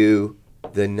over to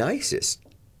the nicest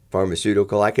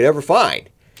pharmaceutical I could ever find.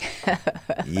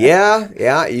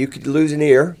 Yeah, you could lose an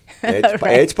ear.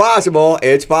 It's possible.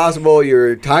 It's possible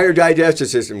your entire digestive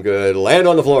system could land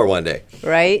on the floor one day.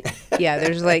 Right? Yeah,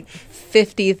 there's like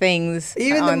 50 things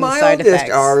Even on the side mildest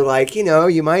effects. are like,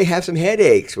 you might have some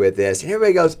headaches with this. And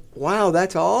everybody goes, wow,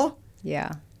 that's all?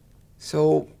 Yeah.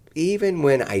 So even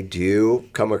when I do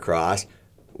come across,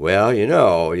 well,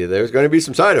 there's going to be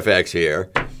some side effects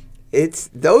here,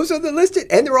 those are the listed,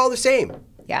 and they're all the same.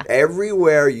 Yeah.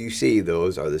 Everywhere you see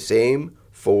those are the same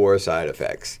 4 side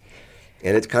effects.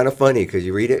 And it's kind of funny because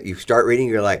you read it, you start reading,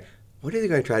 you're like, what are they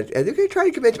going to try to do? Are they going to try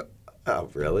to convince me? Oh,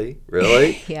 really?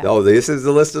 Really? Yeah. Oh, this is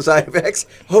the list of side effects?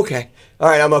 Okay. All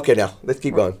right, I'm okay now. Let's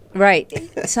keep going. Right.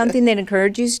 Something that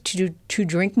encourages to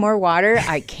drink more water,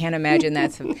 I can't imagine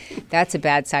that's a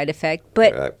bad side effect.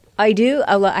 But right.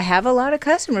 I have a lot of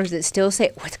customers that still say,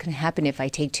 what's going to happen if I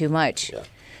take too much? Yeah.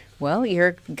 Well,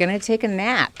 you're going to take a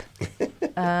nap. You're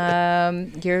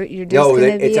just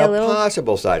going to be it's a little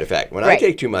possible side effect. When right. I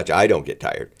take too much, I don't get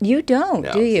tired. You don't,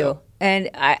 no, do you? So.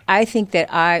 And I think that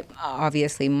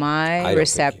obviously my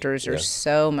receptors are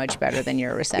so much better than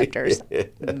your receptors.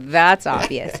 That's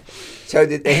obvious. So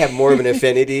did they have more of an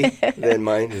affinity than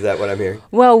mine? Is that what I'm hearing?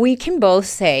 Well, we can both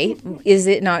say, is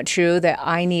it not true that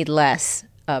I need less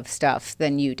of stuff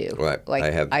than you do? Right. I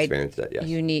have experienced that, yes.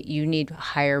 You need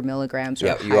higher milligrams or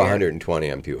higher. You're 120,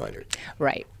 I'm 200.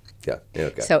 Right. Yeah.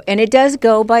 Okay. So, and it does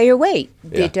go by your weight.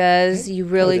 Yeah. It does. You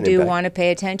really do want to pay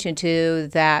attention to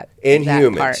that. In that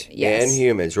humans. Part. Yes. In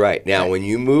humans, right. Now, when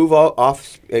you move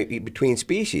off between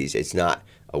species, it's not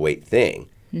a weight thing.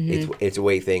 Mm-hmm. It's a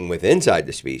weight thing inside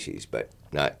the species, but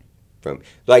not from,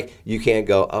 like, you can't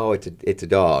go, oh, it's a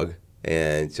dog.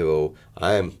 And so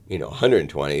I'm,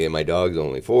 120 and my dog's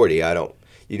only 40.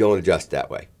 You don't adjust that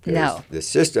way. No. The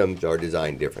systems are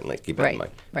designed differently. Keep that in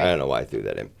mind. Right. I don't know why I threw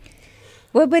that in.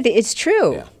 Well, but it's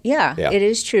true. Yeah, Yeah. It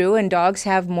is true. And dogs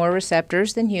have more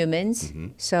receptors than humans. Mm-hmm.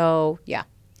 So, yeah,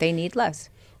 they need less.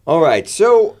 All right.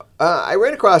 So I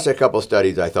ran across a couple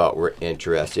studies I thought were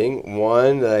interesting.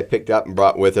 One that I picked up and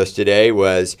brought with us today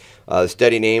was the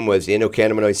study name was the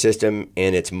endocannabinoid system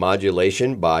and its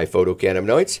modulation by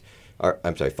phytocannabinoids.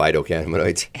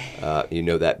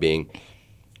 That being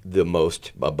the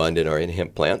most abundant are in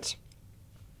hemp plants.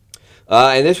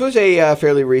 And this was a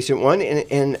fairly recent one.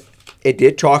 And it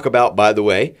did talk about, by the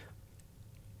way,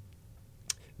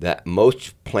 that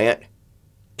most plant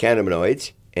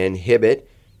cannabinoids inhibit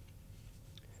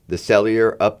the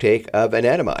cellular uptake of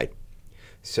anandamide.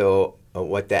 So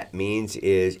what that means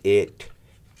is it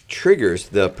triggers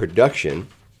the production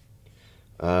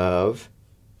of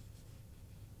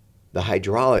the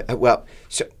hydraulic.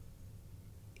 So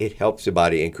it helps the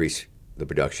body increase the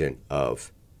production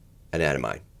of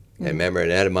anandamide. And remember,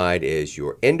 anandamide is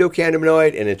your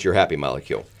endocannabinoid, and it's your happy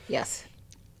molecule. Yes.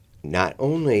 not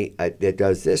only it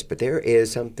does this, but there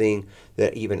is something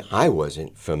that even I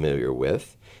wasn't familiar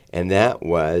with, and that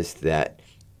was that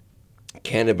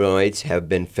cannabinoids have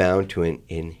been found to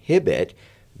inhibit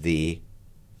the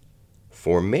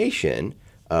formation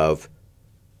of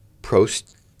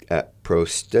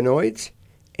prostanoids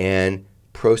and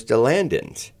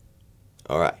prostaglandins.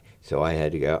 All right, so I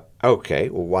had to go, okay,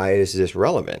 well, why is this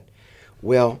relevant?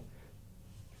 Well,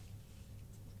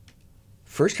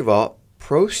 first of all,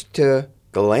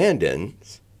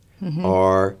 prostaglandins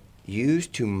are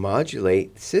used to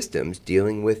modulate systems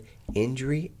dealing with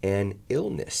injury and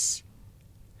illness.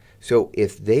 So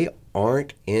if they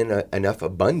aren't in enough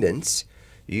abundance,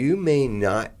 you may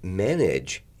not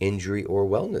manage injury or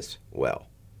wellness well.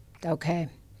 Okay.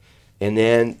 And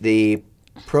then the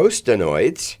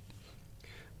prostanoids,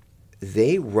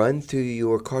 they run through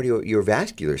your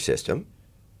vascular system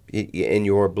in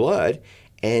your blood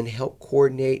and help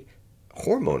coordinate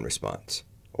hormone response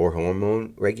or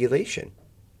hormone regulation.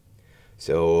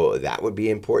 So that would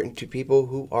be important to people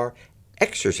who are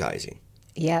exercising.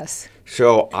 Yes.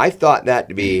 So I thought that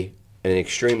to be an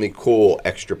extremely cool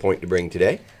extra point to bring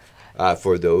today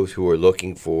for those who are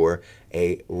looking for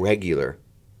a regular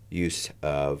use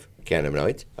of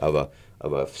cannabinoids, of a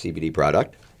CBD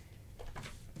product.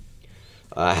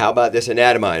 How about this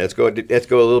anandamide? Let's go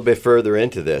a little bit further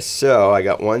into this. So I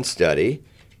got one study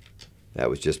that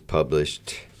was just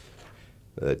published.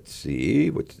 Let's see,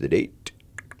 what's the date?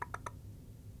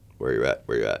 Where you at?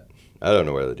 I don't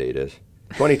know where the date is.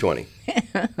 2020.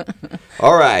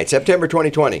 All right, September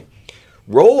 2020.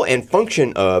 Role and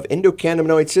function of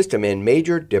endocannabinoid system in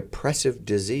major depressive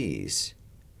disease.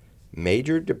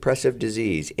 Major depressive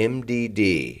disease,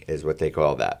 MDD, is what they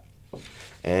call that.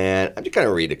 And I'm just going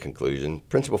to read the conclusion.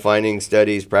 Principal findings,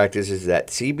 studies, practices that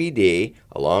CBD,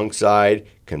 alongside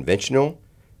conventional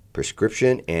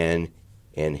prescription and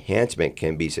enhancement,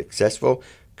 can be successful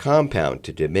compound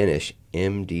to diminish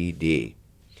MDD.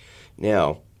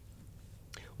 Now,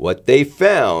 what they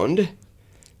found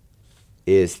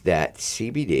is that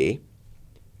CBD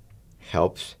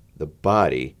helps the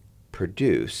body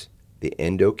produce the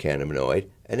endocannabinoid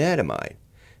anandamide.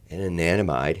 And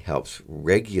anandamide helps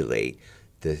regulate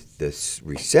the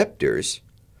receptors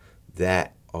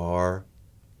that are,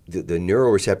 the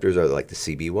neuroreceptors are like the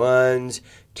CB1s,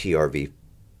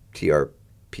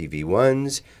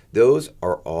 TRPV1s. Those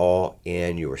are all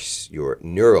in your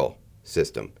neural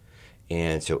system.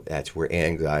 And so that's where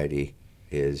anxiety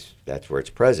is, that's where it's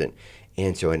present.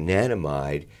 And so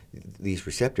anandamide, these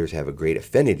receptors have a great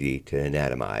affinity to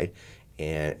anandamide,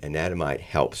 and anandamide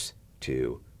helps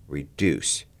to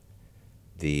reduce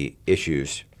the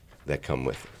issues that come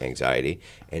with anxiety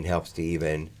and helps to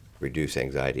even reduce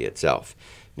anxiety itself.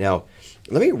 Now,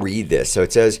 let me read this. So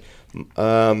it says,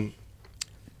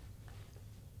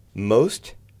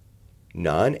 most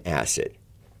non-acid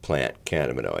plant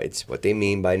cannabinoids. What they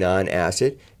mean by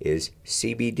non-acid is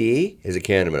CBD is a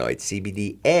cannabinoid.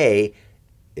 CBDA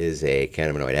is a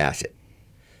cannabinoid acid.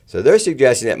 So they're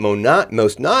suggesting that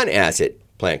most non-acid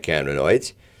plant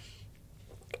cannabinoids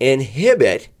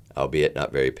inhibit, albeit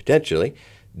not very potentially,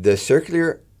 the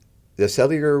cellular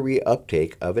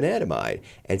reuptake of anandamide.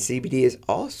 And CBD is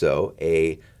also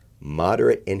a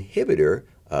moderate inhibitor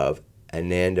of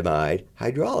anandamide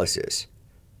hydrolysis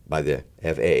by the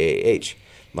FAAH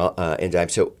enzyme.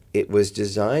 So it was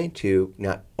designed to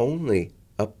not only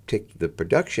uptick the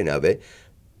production of it,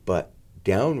 but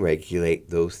downregulate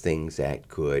those things that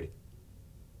could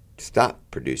stop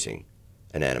producing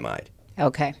anandamide.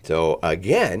 Okay. So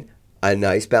again, a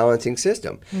nice balancing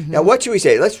system. Now, what should we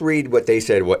say? Let's read what they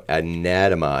said, what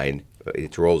anandamide,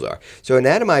 its roles are. So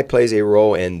anandamide plays a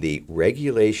role in the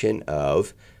regulation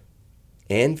of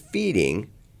and feeding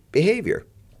behavior,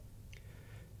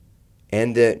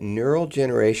 and the neural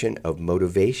generation of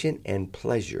motivation and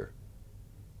pleasure.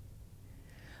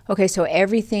 Okay, so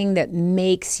everything that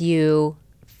makes you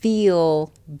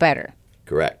feel better.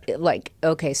 Correct. Like,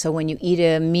 okay, so when you eat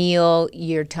a meal,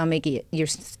 your stomach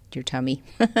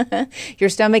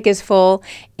is full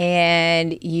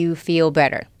and you feel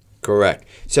better. Correct.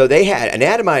 So they had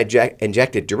anandamide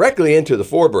injected directly into the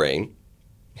forebrain,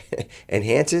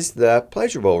 enhances the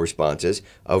pleasurable responses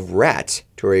of rats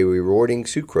to a rewarding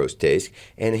sucrose taste,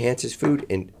 and enhances food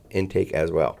intake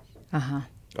as well. Uh-huh.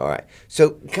 All right.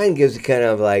 So it kind of gives kind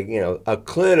of like, a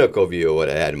clinical view of what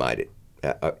anandamide is.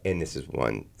 And this is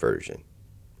one version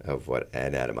of what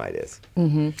anandamide is.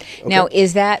 Mm-hmm. Okay. Now,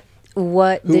 is that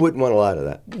what... Who wouldn't want a lot of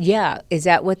that? Yeah. Is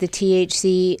that what the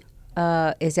THC,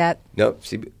 is that... No.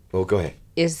 Well, go ahead.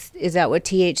 is that what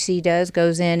THC does?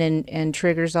 Goes in and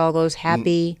triggers all those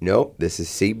happy? Nope, this is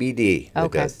CBD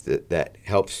that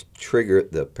helps trigger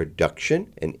the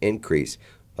production and increase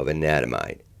of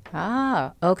anandamide.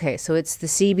 Ah, okay. So it's the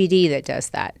CBD that does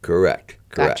that. Correct.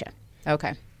 Gotcha.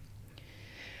 Okay.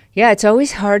 Yeah, it's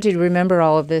always hard to remember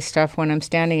all of this stuff when I'm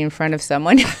standing in front of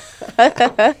someone.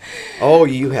 Oh,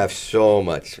 you have so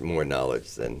much more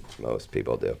knowledge than most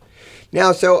people do.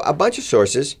 Now, so a bunch of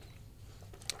sources.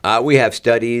 We have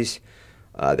studies,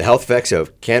 the health effects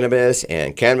of cannabis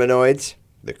and cannabinoids,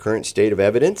 the current state of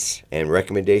evidence, and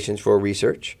recommendations for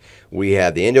research. We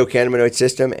have the endocannabinoid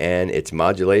system and its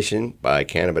modulation by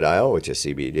cannabidiol, which is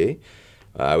CBD.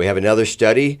 We have another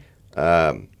study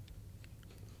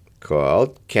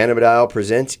called Cannabidiol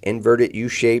Presents Inverted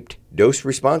U-Shaped Dose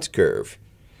Response Curve.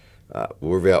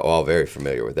 We're all very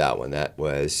familiar with that one. That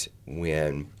was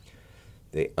when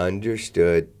they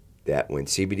understood that when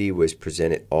CBD was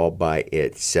presented all by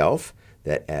itself,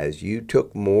 that as you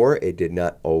took more, it did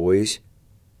not always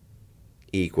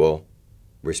equal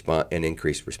an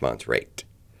increased response rate.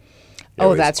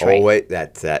 That's right.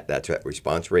 That's that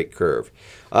response rate curve.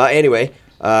 Anyway,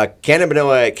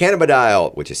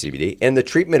 cannabidiol, which is CBD, and the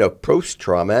treatment of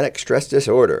post-traumatic stress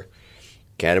disorder.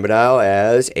 Cannabidiol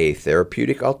as a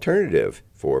therapeutic alternative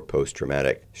for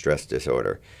post-traumatic stress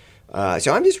disorder.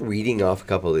 So I'm just reading off a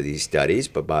couple of these studies,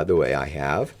 but by the way, I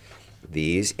have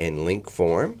these in link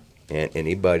form, and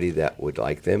anybody that would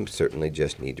like them certainly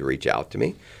just need to reach out to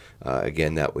me.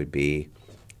 Again, that would be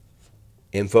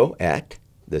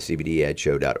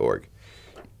info@thecbdedshow.org.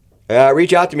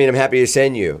 Reach out to me, and I'm happy to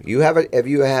send you. If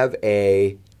you have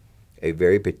a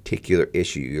very particular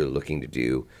issue you're looking to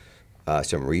do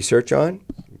some research on,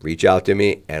 reach out to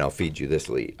me, and I'll feed you this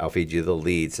lead. I'll feed you the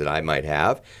leads that I might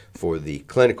have for the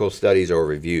clinical studies or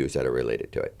reviews that are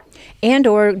related to it. And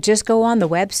or just go on the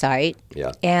website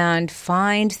and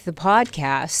find the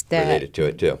podcast that related to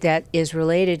it too. That is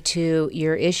related to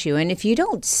your issue. And if you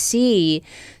don't see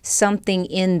something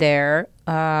in there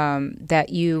that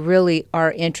you really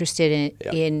are interested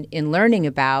in learning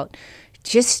about,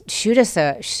 just shoot us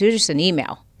an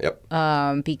email. Yep.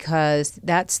 Because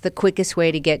that's the quickest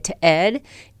way to get to Ed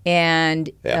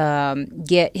and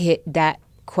get that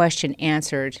question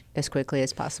answered as quickly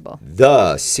as possible.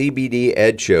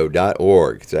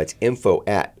 thecbdedshow.org. So that's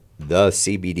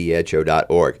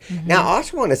info@thecbdedshow.org. Mm-hmm. Now, I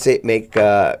also want to make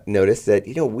notice that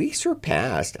we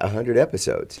surpassed 100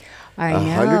 episodes. I know.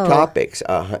 100 topics.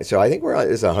 So I think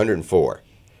this is 104.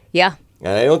 Yeah.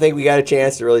 And I don't think we got a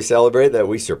chance to really celebrate that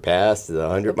we surpassed the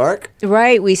 100 mark.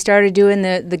 Right. We started doing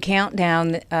the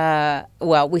countdown.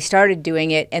 We started doing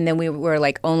it, and then we were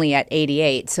only at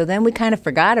 88. So then we kind of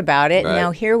forgot about it, and now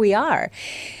here we are.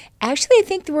 Actually, I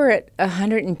think we're at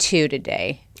 102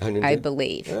 today, 102? I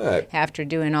believe, after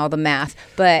doing all the math.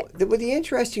 But the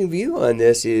interesting view on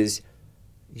this is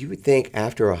you would think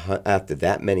after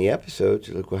that many episodes,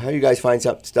 you're like, well, how do you guys find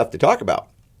stuff to talk about?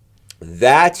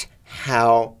 That's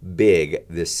how big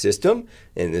this system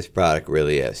and this product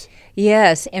really is.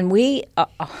 Yes, and we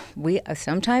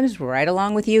sometimes right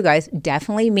along with you guys,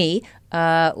 definitely me,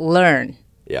 learn.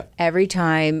 Yeah. Every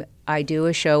time I do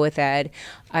a show with Ed,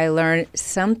 I learn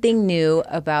something new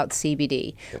about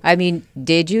CBD. I mean,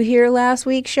 did you hear last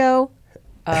week's show?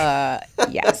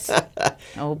 Yes.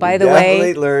 Oh, by the way,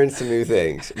 definitely learned some new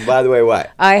things. By the way, what?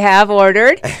 I have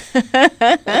ordered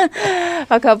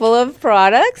a couple of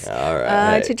products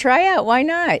to try out. Why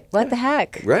not? What the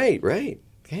heck? Right.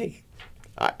 Hey,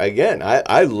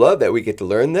 I love that we get to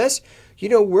learn this.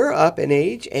 We're up in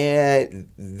age, and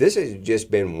this has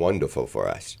just been wonderful for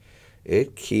us.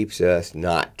 It keeps us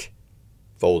not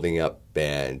folding up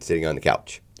and sitting on the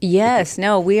couch. Yes,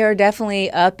 no, we are definitely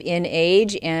up in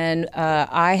age, and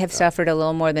I have suffered a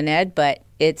little more than Ed, but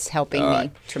it's helping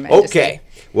me tremendously. Okay,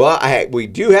 well, we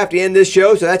do have to end this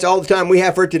show, so that's all the time we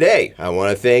have for today. I want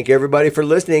to thank everybody for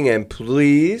listening, and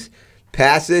please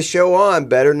pass this show on.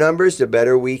 Better numbers, the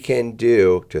better we can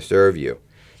do to serve you.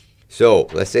 So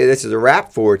let's say this is a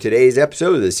wrap for today's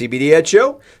episode of the CBD Ed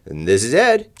Show, and this is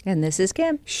Ed. And this is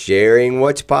Kim. Sharing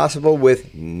what's possible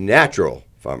with natural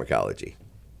pharmacology.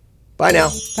 Bye now.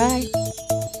 Bye.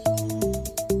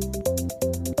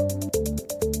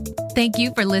 Thank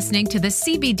you for listening to the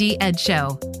CBD Ed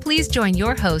Show. Please join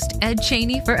your host, Ed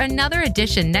Cheney, for another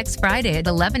edition next Friday at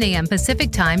 11 a.m.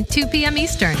 Pacific Time, 2 p.m.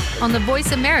 Eastern on the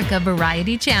Voice America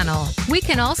Variety Channel. We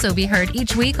can also be heard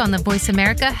each week on the Voice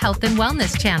America Health and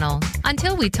Wellness Channel.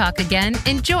 Until we talk again,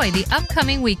 enjoy the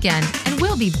upcoming weekend, and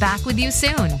we'll be back with you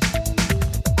soon.